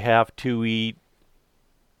I have to eat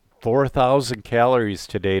 4,000 calories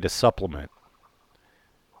today to supplement.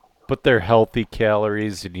 But they're healthy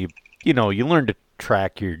calories, and you learn to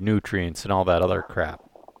track your nutrients and all that other crap.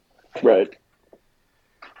 Right.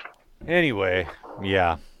 Anyway,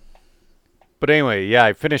 yeah. But anyway, yeah,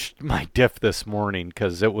 I finished my diff this morning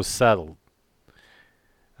because it was settled.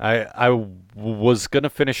 I was going to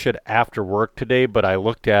finish it after work today, but I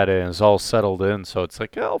looked at it and it's all settled in, so it's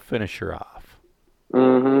like, I'll finish her off.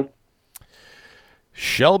 Mm-hmm.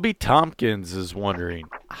 Shelby Tompkins is wondering,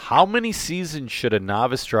 how many seasons should a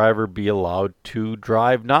novice driver be allowed to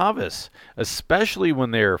drive novice, especially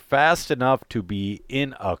when they are fast enough to be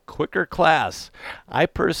in a quicker class? I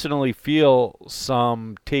personally feel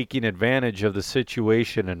some taking advantage of the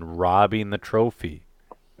situation and robbing the trophy.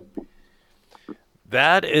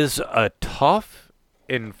 That is a tough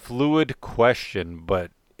and fluid question,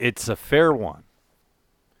 but it's a fair one.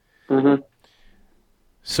 Mm-hmm.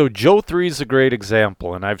 So Joe 3 is a great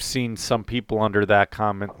example, and I've seen some people under that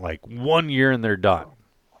comment like 1 year and they're done.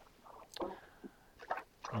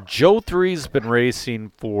 Joe 3's been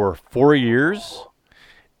racing for 4 years,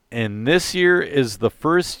 and this year is the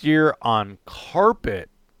first year on carpet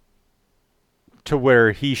to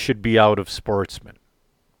where he should be out of Sportsman.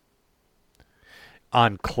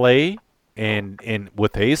 On clay and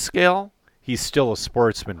with A scale, he's still a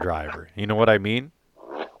Sportsman driver. You know what I mean?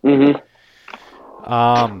 Mm-hmm.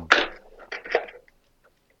 I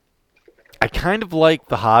kind of like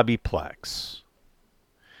the Hobbyplex.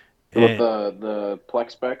 With the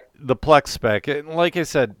Plex spec? The Plex spec. And like I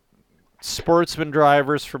said, Sportsman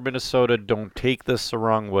drivers from Minnesota, don't take this the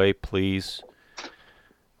wrong way, please.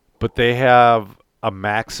 But they have a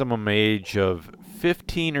maximum age of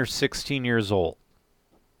 15 or 16 years old.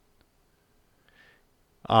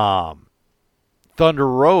 Thunder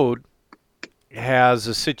Road has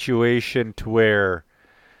a situation to where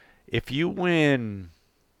if you win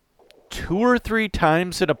 2 or 3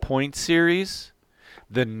 times in a point series,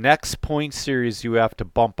 the next point series you have to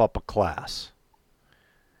bump up a class.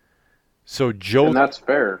 So Joe, and that's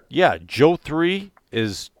fair. Yeah, Joe 3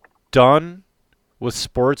 is done with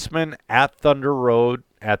Sportsman at Thunder Road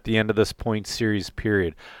at the end of this point series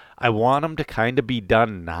period. I want him to kind of be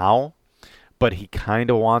done now, but he kind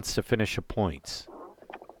of wants to finish a points.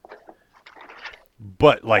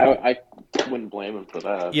 But like, I wouldn't blame him for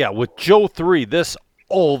that. Yeah, with Joe 3, this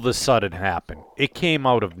all of a sudden happened. It came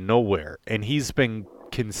out of nowhere, and he's been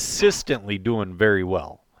consistently doing very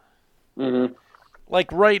well. Mm-hmm.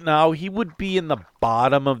 Like right now, he would be in the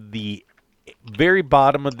bottom of the, very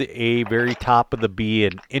bottom of the A, very top of the B,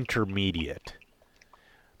 and intermediate.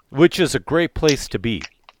 which is a great place to be,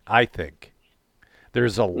 I think.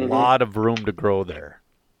 There's a Mm-hmm. lot of room to grow there.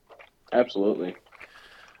 Absolutely.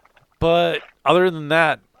 But other than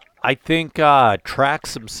that, I think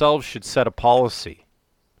tracks themselves should set a policy.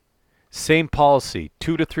 Same policy,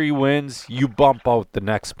 2 to 3 wins, you bump out the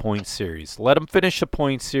next point series. Let them finish the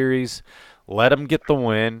point series, let them get the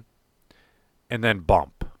win, and then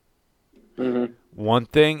bump. Mm-hmm. One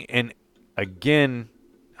thing, and again,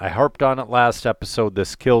 I harped on it last episode,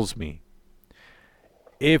 this kills me.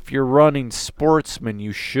 If you're running sportsman,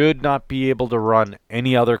 you should not be able to run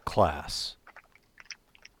any other class.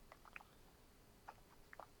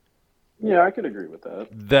 Yeah, I could agree with that.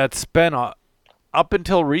 That's been, up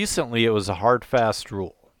until recently, it was a hard, fast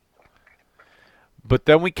rule. But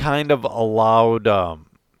then we kind of allowed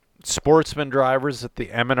sportsman drivers at the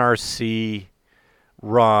MNRC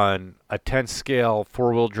run a 10 scale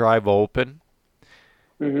 4-wheel drive open.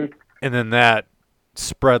 Mm-hmm. And then that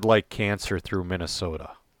spread like cancer through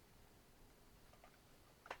Minnesota.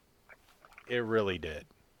 It really did.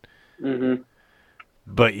 Mm-hmm.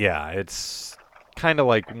 But yeah, it's kind of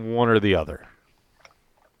like one or the other.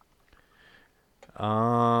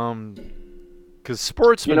 Because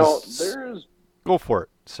sportsmen. There's. Go for it.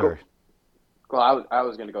 Sorry. Well, I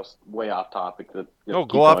was going to go way off topic. No,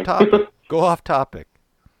 go off topic. Go off topic.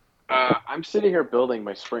 I'm sitting here building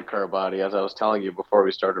my sprint car body, as I was telling you before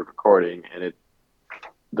we started recording, and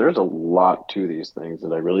there's a lot to these things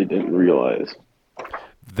that I really didn't realize.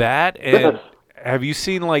 That, and have you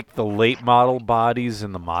seen like the late model bodies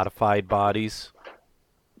and the modified bodies?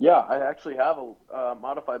 Yeah, I actually have a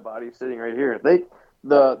modified body sitting right here.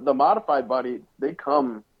 The modified body, they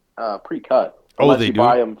come pre-cut. Oh, they you do?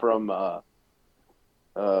 Buy them from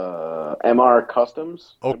MR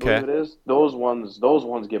Customs. Okay. I believe it is. Those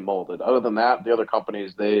ones get molded. Other than that, the other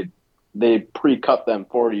companies they pre-cut them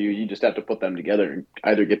for you. You just have to put them together and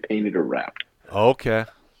either get painted or wrapped. Okay.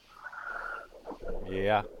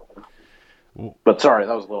 Yeah. But sorry,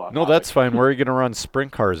 that was a little off No, topic. that's fine. Where are you going to run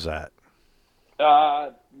sprint cars at?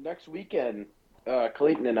 Next weekend,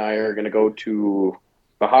 Clayton and I are going to go to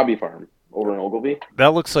the hobby farm over in Ogilvie.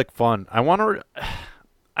 That looks like fun.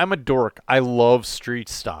 I'm a dork. I love street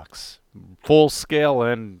stocks, full scale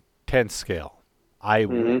and 10 scale. I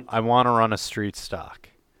want to run a street stock.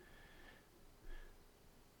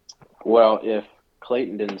 Well, if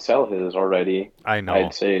Clayton didn't sell his already, I know.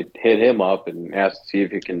 I'd say hit him up and ask to see if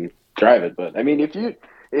he can drive it. But I mean, if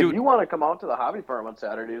you want to come out to the hobby farm on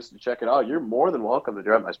Saturdays to check it out, you're more than welcome to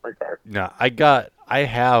drive my sprint car. No, I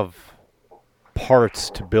have parts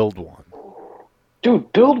to build one.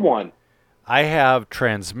 Dude, build one. I have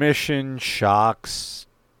transmission, shocks,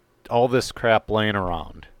 all this crap laying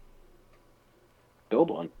around. Build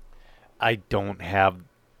one. I don't have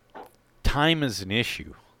time is an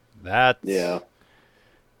issue. Yeah.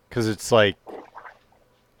 Because it's like,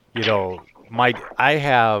 I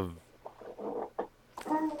have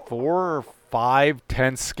 4 or 5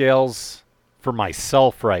 10 scales for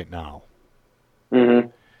myself right now. Mm-hmm.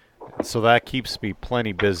 So that keeps me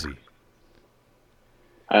plenty busy.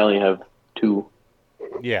 I only have 2.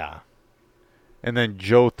 Yeah. And then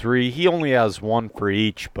Joe 3, he only has 1 for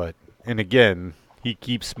each, and again, he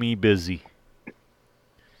keeps me busy.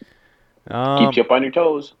 Keeps you up on your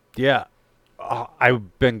toes. Yeah.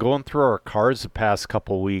 I've been going through our cars the past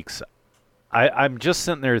couple weeks. I'm just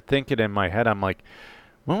sitting there thinking in my head, I'm like,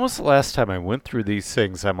 when was the last time I went through these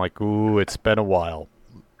things? I'm like, ooh, it's been a while.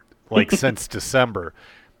 Like since December.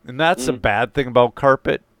 And that's a bad thing about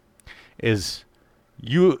carpet is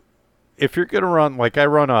if you're going to run, like I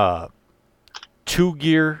run a 2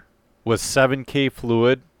 gear with 7K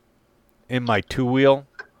fluid in my 2-wheel,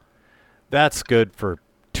 that's good for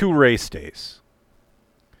 2 race days.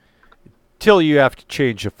 Till you have to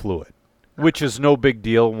change the fluid, which is no big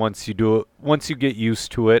deal once you do it. Once you get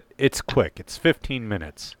used to it, it's quick. It's 15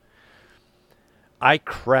 minutes. I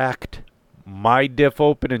cracked my diff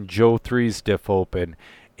open and Joe 3's diff open,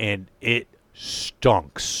 and it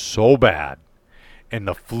stunk so bad. And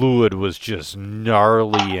the fluid was just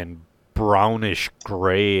gnarly and brownish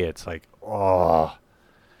gray. It's like, oh.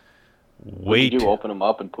 Wait. Did you open them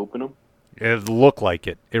up and poop in them? It looked like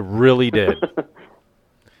it. It really did.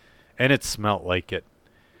 And it smelled like it.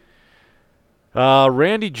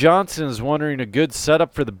 Randy Johnson is wondering a good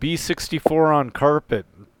setup for the B64 on carpet.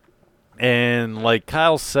 And like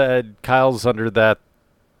Kyle said, Kyle's under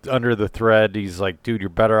the thread. He's like, dude, you're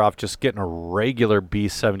better off just getting a regular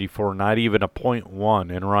B74, not even a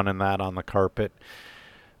 .1, and running that on the carpet.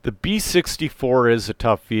 The B64 is a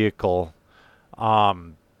tough vehicle.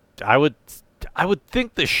 I would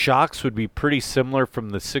think the shocks would be pretty similar from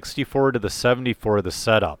the 64 to the 74, the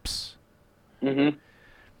setups. Mm-hmm.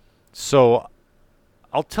 So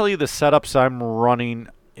I'll tell you the setups I'm running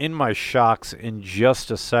in my shocks in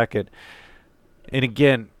just a second. And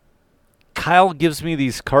again, Kyle gives me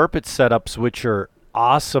these carpet setups, which are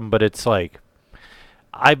awesome, but it's like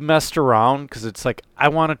I've messed around because it's like I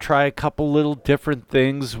want to try a couple little different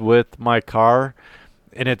things with my car.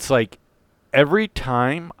 And it's like every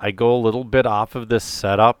time I go a little bit off of this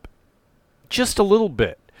setup, just a little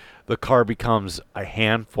bit, the car becomes a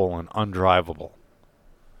handful and undrivable.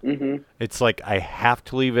 It's like I have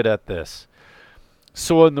to leave it at this.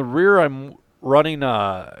 So in the rear, I'm running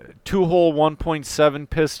a 2-hole 1.7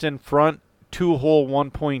 piston, front 2-hole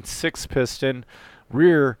 1.6 piston,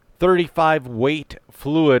 rear 35 weight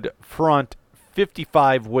fluid, front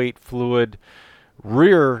 55 weight fluid,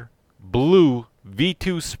 rear blue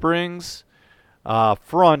V2 springs,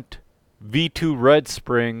 front V2 red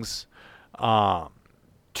springs,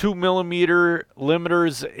 2mm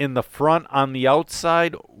limiters in the front on the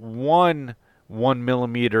outside, 1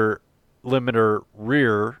 limiter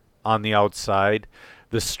rear on the outside.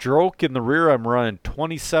 The stroke in the rear, I'm running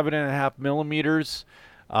 27.5 millimeters.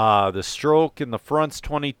 The stroke in the front's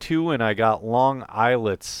 22, and I got long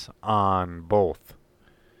eyelets on both.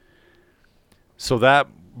 So that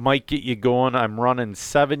might get you going. I'm running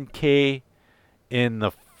 7K in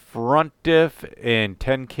the front diff and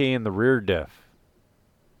 10K in the rear diff.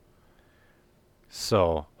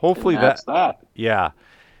 So hopefully that. Yeah.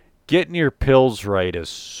 Getting your pills right is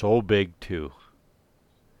so big too.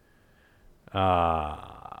 We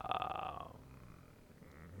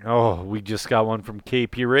just got one from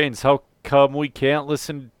KP Rains. How come we can't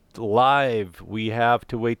listen live? We have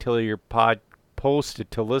to wait till your pod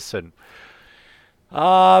posted to listen.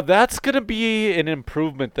 That's going to be an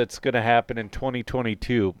improvement that's going to happen in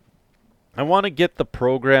 2022. I want to get the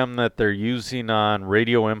program that they're using on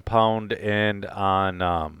Radio Impound and on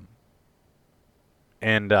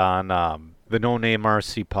the No Name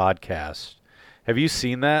RC podcast. Have you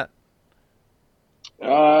seen that?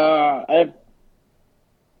 I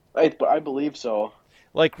believe so.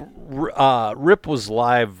 Like Rip was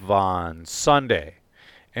live on Sunday,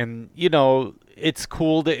 and it's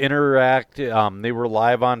cool to interact. They were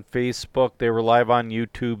live on Facebook. They were live on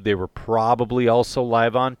YouTube. They were probably also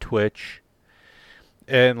live on Twitch.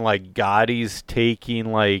 And like Gotti's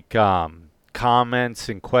taking like comments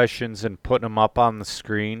and questions and putting them up on the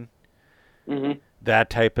screen. That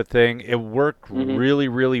type of thing. It worked really,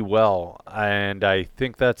 really well. And I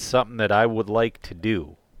think that's something that I would like to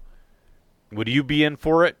do. Would you be in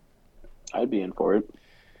for it? I'd be in for it.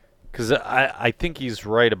 Because I think he's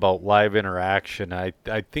right about live interaction. I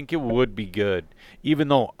think it would be good. Even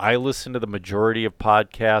though I listen to the majority of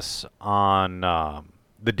podcasts on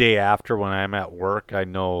the day after when I'm at work, I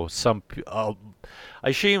know some.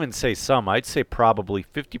 I shouldn't even say some. I'd say probably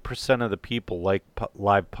 50% of the people like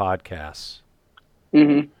live podcasts.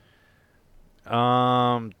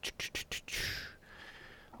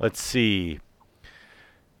 Let's see.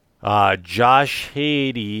 Josh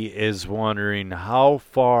Haiti is wondering, how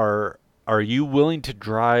far are you willing to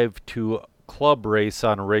drive to a club race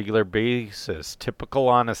on a regular basis? Typical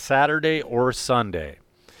on a Saturday or Sunday?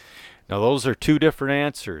 Now, those are two different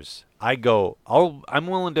answers. I'm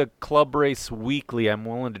willing to club race weekly. I'm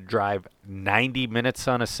willing to drive 90 minutes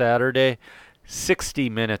on a Saturday, 60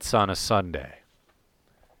 minutes on a Sunday.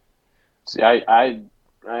 See, I'm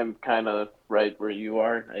kind of right where you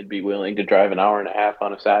are. I'd be willing to drive an hour and a half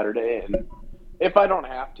on a Saturday, and if I don't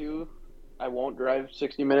have to, I won't drive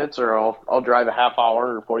 60 minutes, or I'll drive a half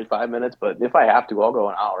hour or 45 minutes. But if I have to, I'll go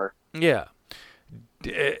an hour. Yeah.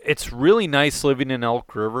 It's really nice living in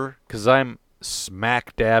Elk River because I'm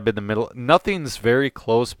smack dab in the middle. Nothing's very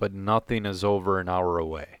close, but nothing is over an hour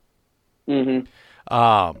away.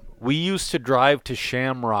 We used to drive to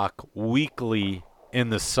Shamrock weekly in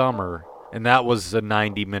the summer, and that was a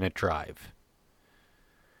 90-minute drive.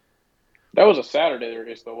 That was a Saturday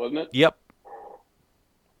race, though, wasn't it? Yep.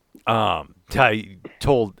 I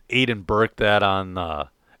told Aiden Burke that on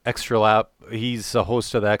Extra Lap. He's the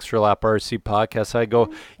host of the Extra Lap RC podcast. I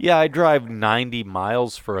go, yeah, I drive 90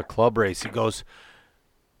 miles for a club race. He goes,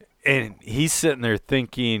 and he's sitting there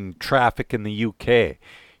thinking traffic in the UK.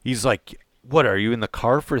 He's like, what, are you in the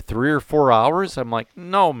car for 3 or 4 hours? I'm like,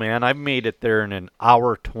 no, man, I made it there in an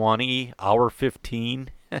hour 20, hour 15.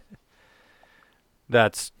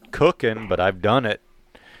 That's cooking, but I've done it.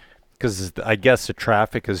 Because I guess the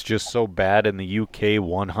traffic is just so bad in the UK,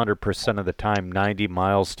 100% of the time, 90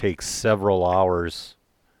 miles takes several hours.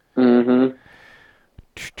 Jeremiah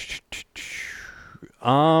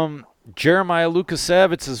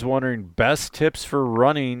Lukasavitz is wondering, best tips for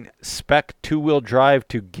running spec two-wheel drive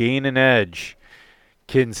to gain an edge.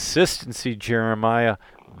 Consistency, Jeremiah.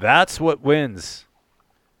 That's what wins.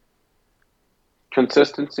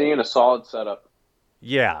 Consistency and a solid setup.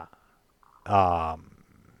 Yeah.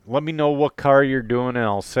 Let me know what car you're doing, and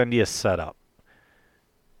I'll send you a setup.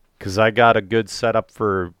 Because I got a good setup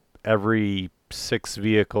for every 6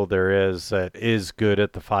 vehicle there is that is good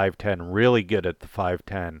at the 510, really good at the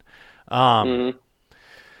 510. Mm-hmm.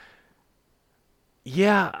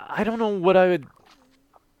 Yeah, I don't know what I would.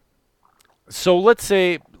 So let's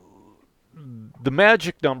say the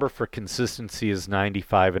magic number for consistency is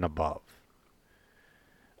 95 and above.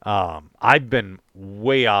 I've been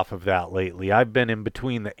way off of that lately. I've been in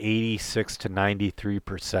between the 86 to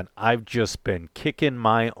 93%. I've just been kicking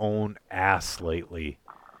my own ass lately.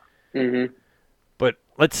 Mm-hmm. But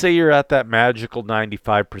let's say you're at that magical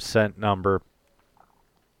 95% number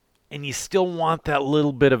and you still want that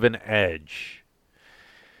little bit of an edge.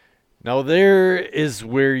 Now there is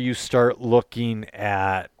where you start looking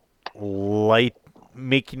at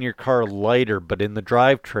making your car lighter but in the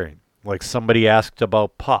drivetrain. Like somebody asked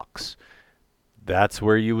about pucks. That's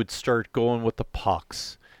where you would start going with the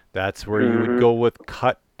pucks. That's where you would go with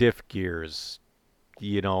cut diff gears.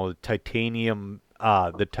 You know, the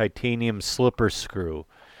titanium slipper screw.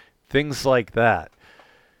 Things like that.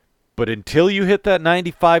 But until you hit that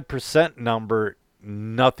 95% number,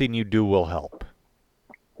 nothing you do will help.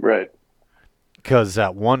 Right. Because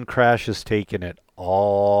that one crash has taken it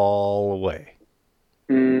all away.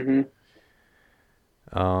 Mm-hmm.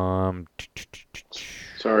 Um,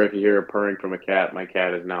 Sorry if you hear a purring from a cat. My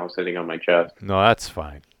cat is now sitting on my chest. No, that's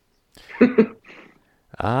fine. We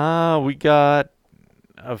got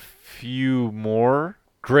a few more.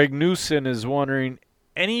 Greg Newson is wondering,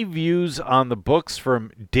 any views on the books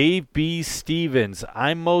from Dave B. Stevens?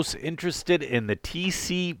 I'm most interested in the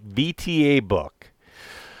TC VTA book.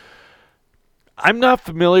 I'm not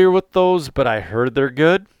familiar with those, but I heard they're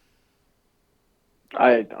good.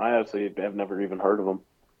 I honestly have never even heard of them.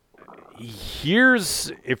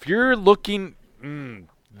 If you're looking,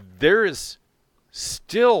 there is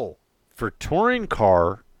still, for touring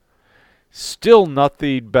car, still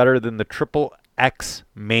nothing better than the Triple X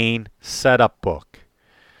main setup book.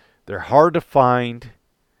 They're hard to find.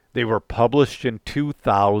 They were published in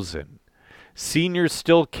 2000. Senior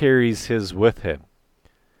still carries his with him.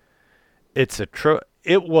 It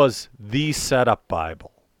was the setup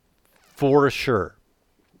Bible, for sure.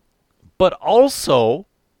 But also,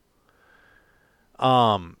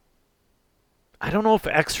 I don't know if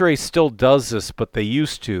X-Ray still does this, but they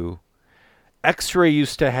used to. X-Ray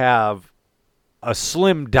used to have a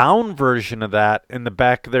slimmed down version of that in the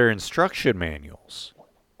back of their instruction manuals.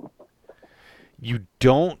 You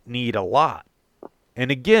don't need a lot.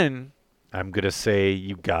 And again, I'm going to say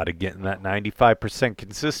you got to get in that 95%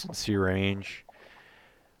 consistency range.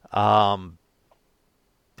 I'm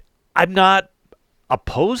not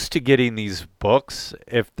opposed to getting these books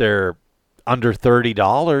if they're under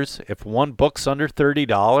 $30. If one book's under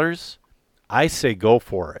 $30, I say go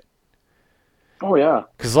for it. Oh, yeah.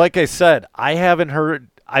 Because like I said, I've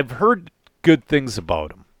heard good things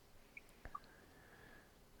about them.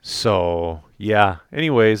 So, yeah.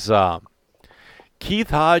 Anyways, Keith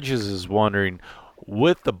Hodges is wondering,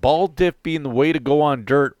 with the ball diff being the way to go on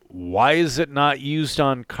dirt, why is it not used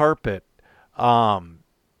on carpet? Because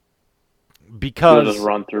you'll just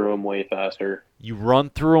run through them way faster. You run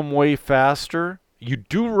through them way faster. You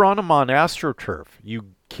do run them on AstroTurf.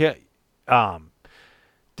 You can't,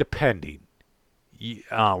 depending.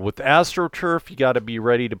 With AstroTurf, you got to be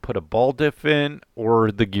ready to put a ball diff in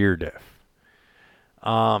or the gear diff.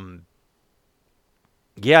 Yeah,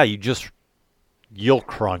 you'll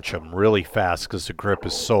crunch them really fast because the grip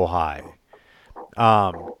is so high.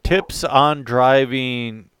 Tips on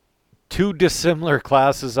driving two dissimilar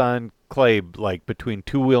classes on clay, like between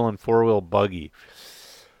 2-wheel and 4-wheel buggy.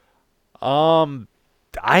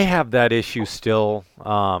 I have that issue still.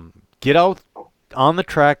 Get out on the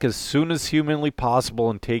track as soon as humanly possible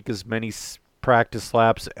and take as many practice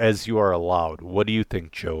laps as you are allowed. What do you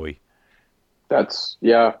think, Joey?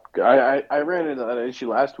 Yeah. I ran into that issue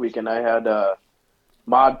last week, and I had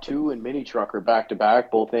Mod 2 and Mini Trucker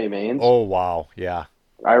back-to-back, both A mains. Oh, wow. Yeah.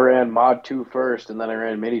 I ran Mod 2 first, and then I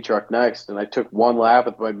ran Mini Truck next, and I took one lap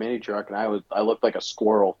with my Mini Truck, and I looked like a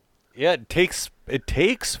squirrel. Yeah, it takes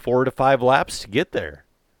 4 to 5 laps to get there.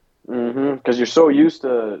 Mm-hmm. Because you're so used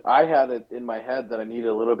to. I had it in my head that I needed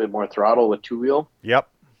a little bit more throttle with 2-wheel. Yep.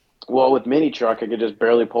 Well, with Mini Truck, I could just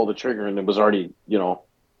barely pull the trigger, and it was already, it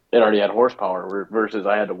already had horsepower. Versus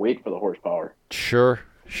I had to wait for the horsepower. Sure.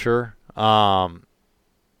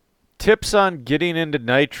 Tips on getting into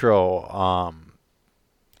nitro.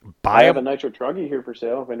 I have a Nitro Truggy here for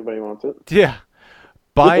sale if anybody wants it. Yeah.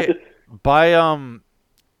 Buy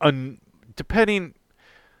depending,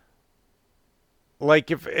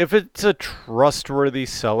 like if it's a trustworthy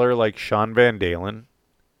seller like Sean Van Dalen,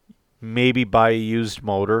 maybe buy a used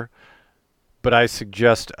motor, but I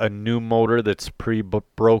suggest a new motor that's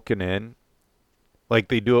pre-broken in. Like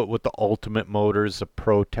they do it with the Ultimate motors, the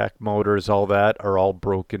ProTech motors, all that are all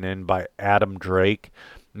broken in by Adam Drake.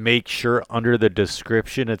 Make sure under the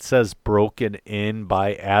description it says broken in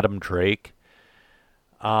by Adam Drake.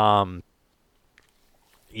 Yeah,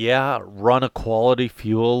 run a quality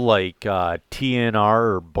fuel like TNR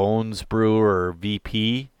or Bones Brew or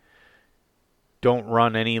VP. Don't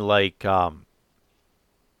run any like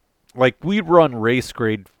we run race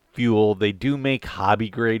grade fuel. They do make hobby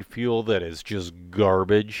grade fuel that is just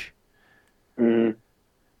garbage.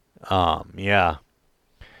 Mm-hmm. Yeah.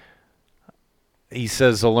 He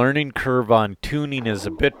says the learning curve on tuning is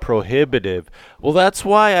a bit prohibitive. Well, that's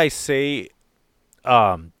why I say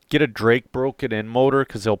get a Drake broken in motor,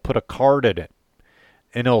 because they'll put a card in it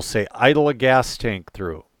and it'll say idle a gas tank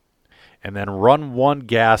through and then run one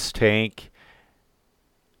gas tank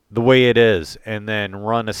the way it is, and then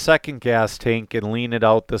run a second gas tank and lean it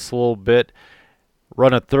out this little bit,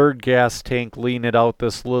 run a third gas tank, lean it out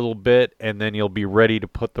this little bit, and then you'll be ready to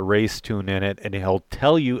put the race tune in it, and he'll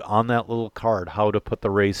tell you on that little card how to put the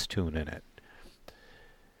race tune in it.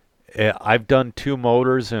 I've done 2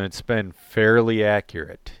 motors and it's been fairly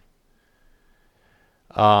accurate.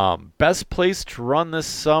 Best place to run this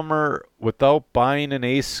summer without buying an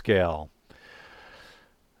A scale.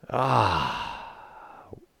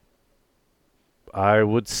 I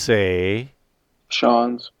would say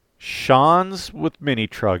Sean's with Mini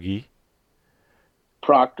Truggy,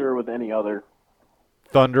 Proctor with any other.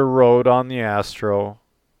 Thunder Road on the Astro.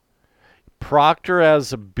 Proctor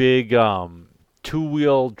has a big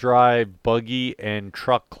 2-wheel drive buggy and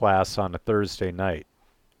truck class on a Thursday night.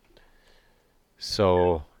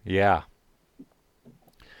 So, yeah.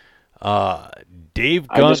 Dave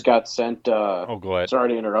Gunn. I just got sent. Go ahead. Sorry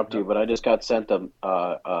to interrupt you, but I just got sent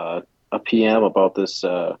a PM about this.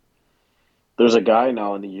 There's a guy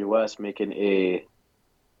now in the U.S. making a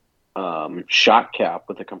shock cap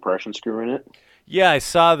with a compression screw in it. Yeah, I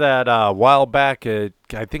saw that a while back. I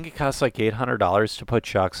think it costs like $800 to put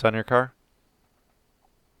shocks on your car.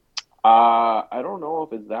 I don't know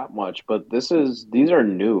if it's that much, but these are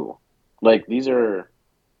new. Like, these are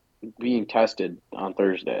being tested on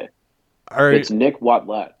Thursday. It's Nick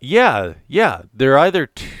Watlett. Yeah. They're either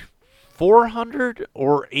 $400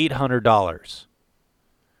 or $800.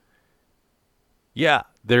 Yeah,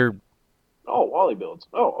 they're. Oh, Wally builds.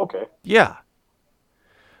 Oh, okay. Yeah.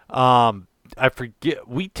 I forget.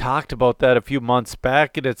 We talked about that a few months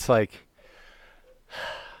back, and it's like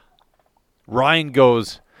Ryan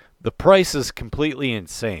goes, the price is completely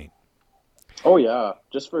insane. Oh yeah,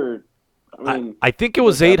 just for. I think it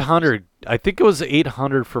was 800. I think it was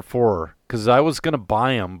 800 for 4, because I was gonna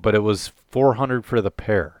buy them, but it was 400 for the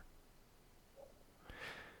pair.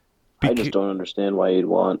 I just don't understand why you'd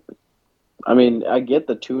want. I mean, I get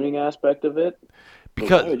the tuning aspect of it.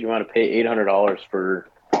 Because why would you want to pay $800 for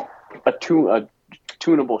a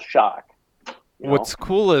tunable shock? What's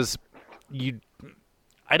cool is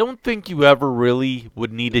I don't think you ever really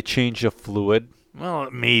would need to change a fluid. Well,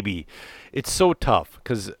 maybe. It's so tough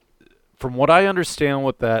because from what I understand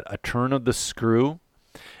with that, a turn of the screw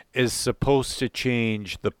is supposed to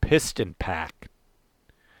change the piston pack.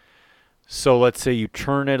 So let's say you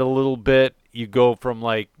turn it a little bit, you go from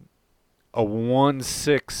like a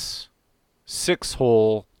 1.6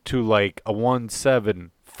 hole to like a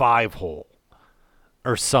 1.7 5-hole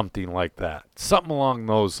or something like that. Something along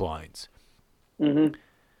those lines. Mm-hmm.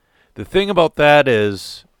 The thing about that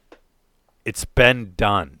is it's been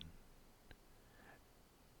done.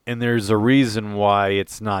 And there's a reason why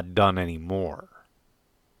it's not done anymore.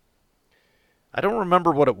 I don't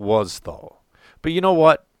remember what it was, though. But you know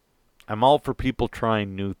what? I'm all for people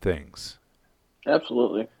trying new things.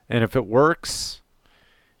 Absolutely. And if it works,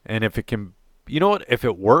 and if it can, you know what? If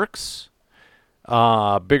it works,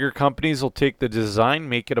 bigger companies will take the design,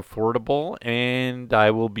 make it affordable, and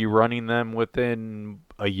I will be running them within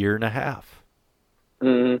a year and a half.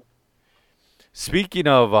 Mm-hmm. Speaking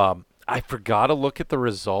of, I forgot to look at the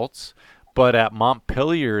results, but at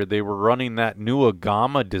Montpelier, they were running that new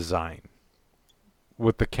Agama design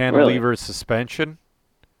with the cantilever suspension,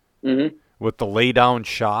 with the lay-down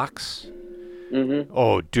shocks. Mm-hmm.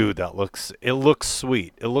 Oh, dude, it looks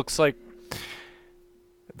sweet. It looks like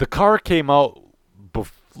the car came out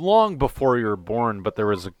long before you were born, but there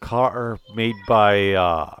was a car made by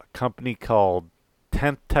a company called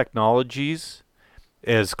 10th Technologies.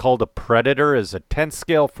 It's called a Predator. It's a 10th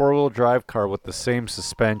scale 4-wheel drive car with the same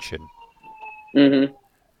suspension. Mm-hmm.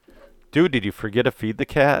 Dude, did you forget to feed the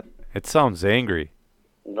cat? It sounds angry.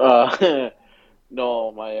 No,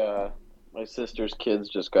 my sister's kids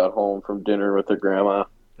just got home from dinner with their grandma.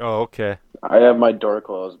 Oh, okay. I have my door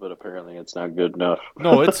closed, but apparently it's not good enough.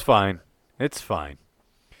 No, it's fine. It's fine.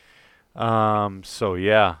 So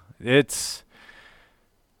yeah,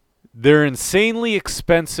 they're insanely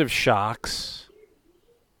expensive shocks.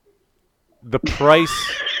 The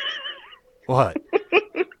price. What?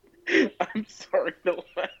 I'm sorry to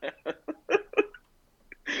laugh.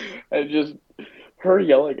 Her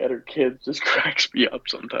yelling at her kids just cracks me up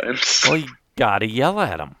sometimes. Well, you gotta yell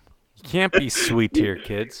at them. You can't be sweet to your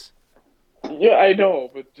kids. Yeah, I know,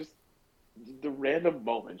 but just the random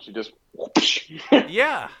moment, she just.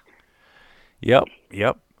 Yeah. Yep.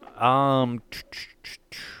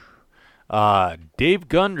 Dave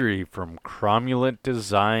Gundry from Cromulent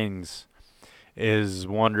Designs is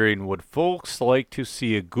wondering, would folks like to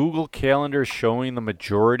see a Google Calendar showing the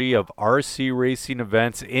majority of RC racing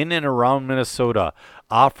events in and around Minnesota,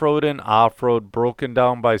 off-road and off-road, broken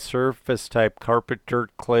down by surface type, carpet,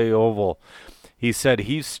 dirt, clay, oval? He said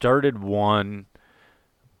he started one,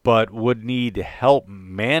 but would need help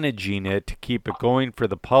managing it to keep it going for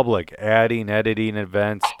the public, adding, editing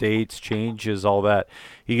events, dates, changes, all that.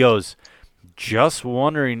 He goes, just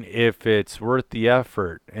wondering if it's worth the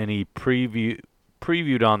effort, and he previewed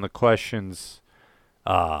on the questions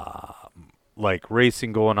like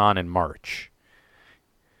racing going on in March.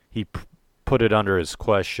 He put it under his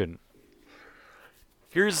question.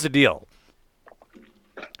 Here's the deal.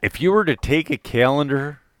 If you were to take a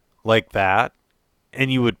calendar like that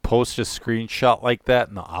and you would post a screenshot like that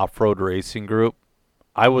in the off-road racing group,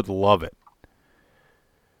 I would love it.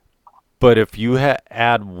 But if you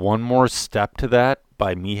add one more step to that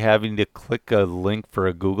by me having to click a link for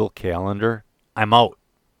a Google Calendar, I'm out.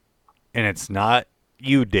 And it's not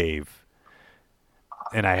you, Dave.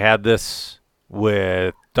 And I had this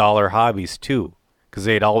with Dollar Hobbies too, because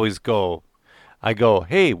they'd always go, I go,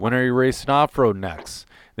 hey, when are you racing off-road next?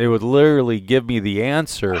 They would literally give me the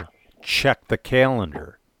answer, check the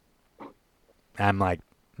calendar. I'm like,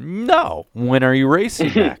 no, when are you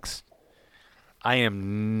racing next? I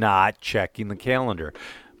am not checking the calendar.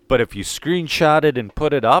 But if you screenshot it and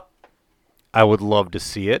put it up, I would love to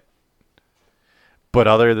see it. But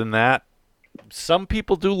other than that, some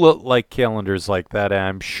people do look like calendars like that. And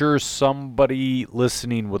I'm sure somebody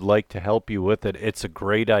listening would like to help you with it. It's a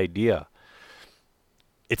great idea.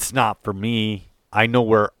 It's not for me. I know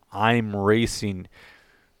where I'm racing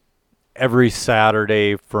every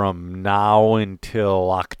Saturday from now until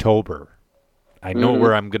October. I know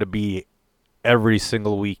where I'm going to be every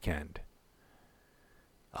single weekend.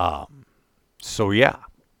 So yeah.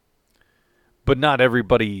 But not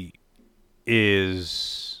everybody's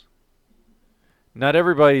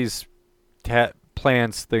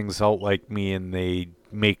plans things out like me, and they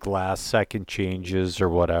make last second changes or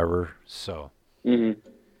whatever. So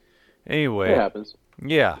anyway, It happens.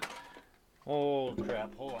 Yeah. Oh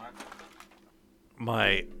crap, hold on.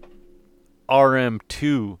 My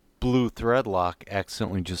RM2 blue thread lock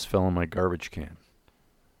accidentally just fell in my garbage can.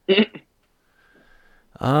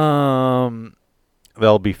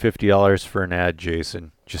 That'll be $50 for an ad,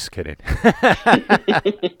 Jason. Just kidding.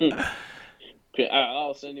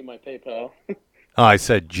 I'll send you my PayPal. Oh, I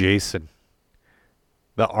said Jason.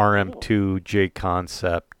 The RM2 J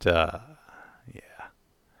Concept. Yeah.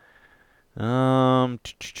 I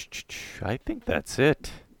think that's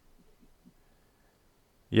it.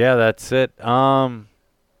 Yeah, that's it.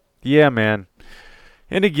 Yeah, man.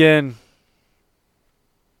 And again,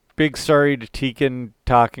 big sorry to Tekin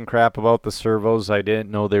talking crap about the servos. I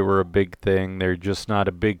didn't know they were a big thing. They're just not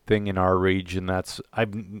a big thing in our region.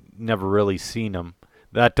 I've never really seen them.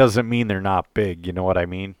 That doesn't mean they're not big. You know what I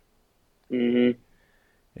mean? Mm-hmm.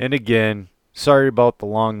 And again, sorry about the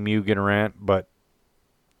long Mugen rant, but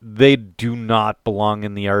they do not belong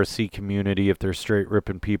in the RC community if they're straight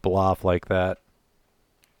ripping people off like that.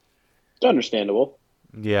 It's understandable.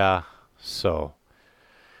 Yeah, so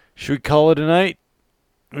should we call it a night?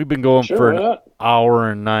 We've been going for an hour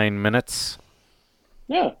and 9 minutes.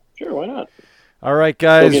 Yeah, sure, why not? All right,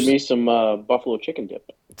 guys. Go get me some buffalo chicken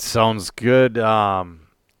dip. Sounds good.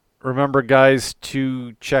 Remember, guys,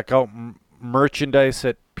 to check out merchandise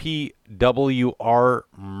at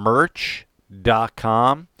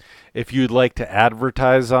pwrmerch.com. If you'd like to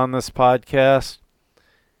advertise on this podcast,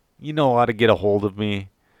 you know how to get a hold of me.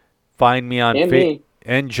 Find me on Facebook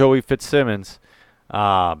and Joey Fitzsimmons.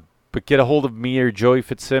 But get a hold of me or Joey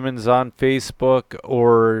Fitzsimmons on Facebook,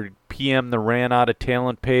 or PM the Ran Out of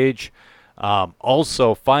Talent page.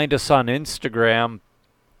 Also, find us on Instagram.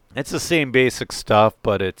 It's the same basic stuff,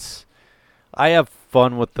 but I have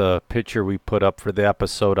fun with the picture we put up for the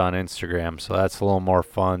episode on Instagram, so that's a little more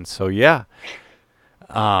fun. So yeah,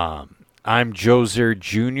 I'm Joe Zer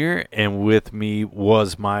Jr., and with me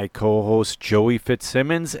was my co-host Joey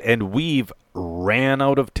Fitzsimmons, and we've ran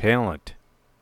out of talent.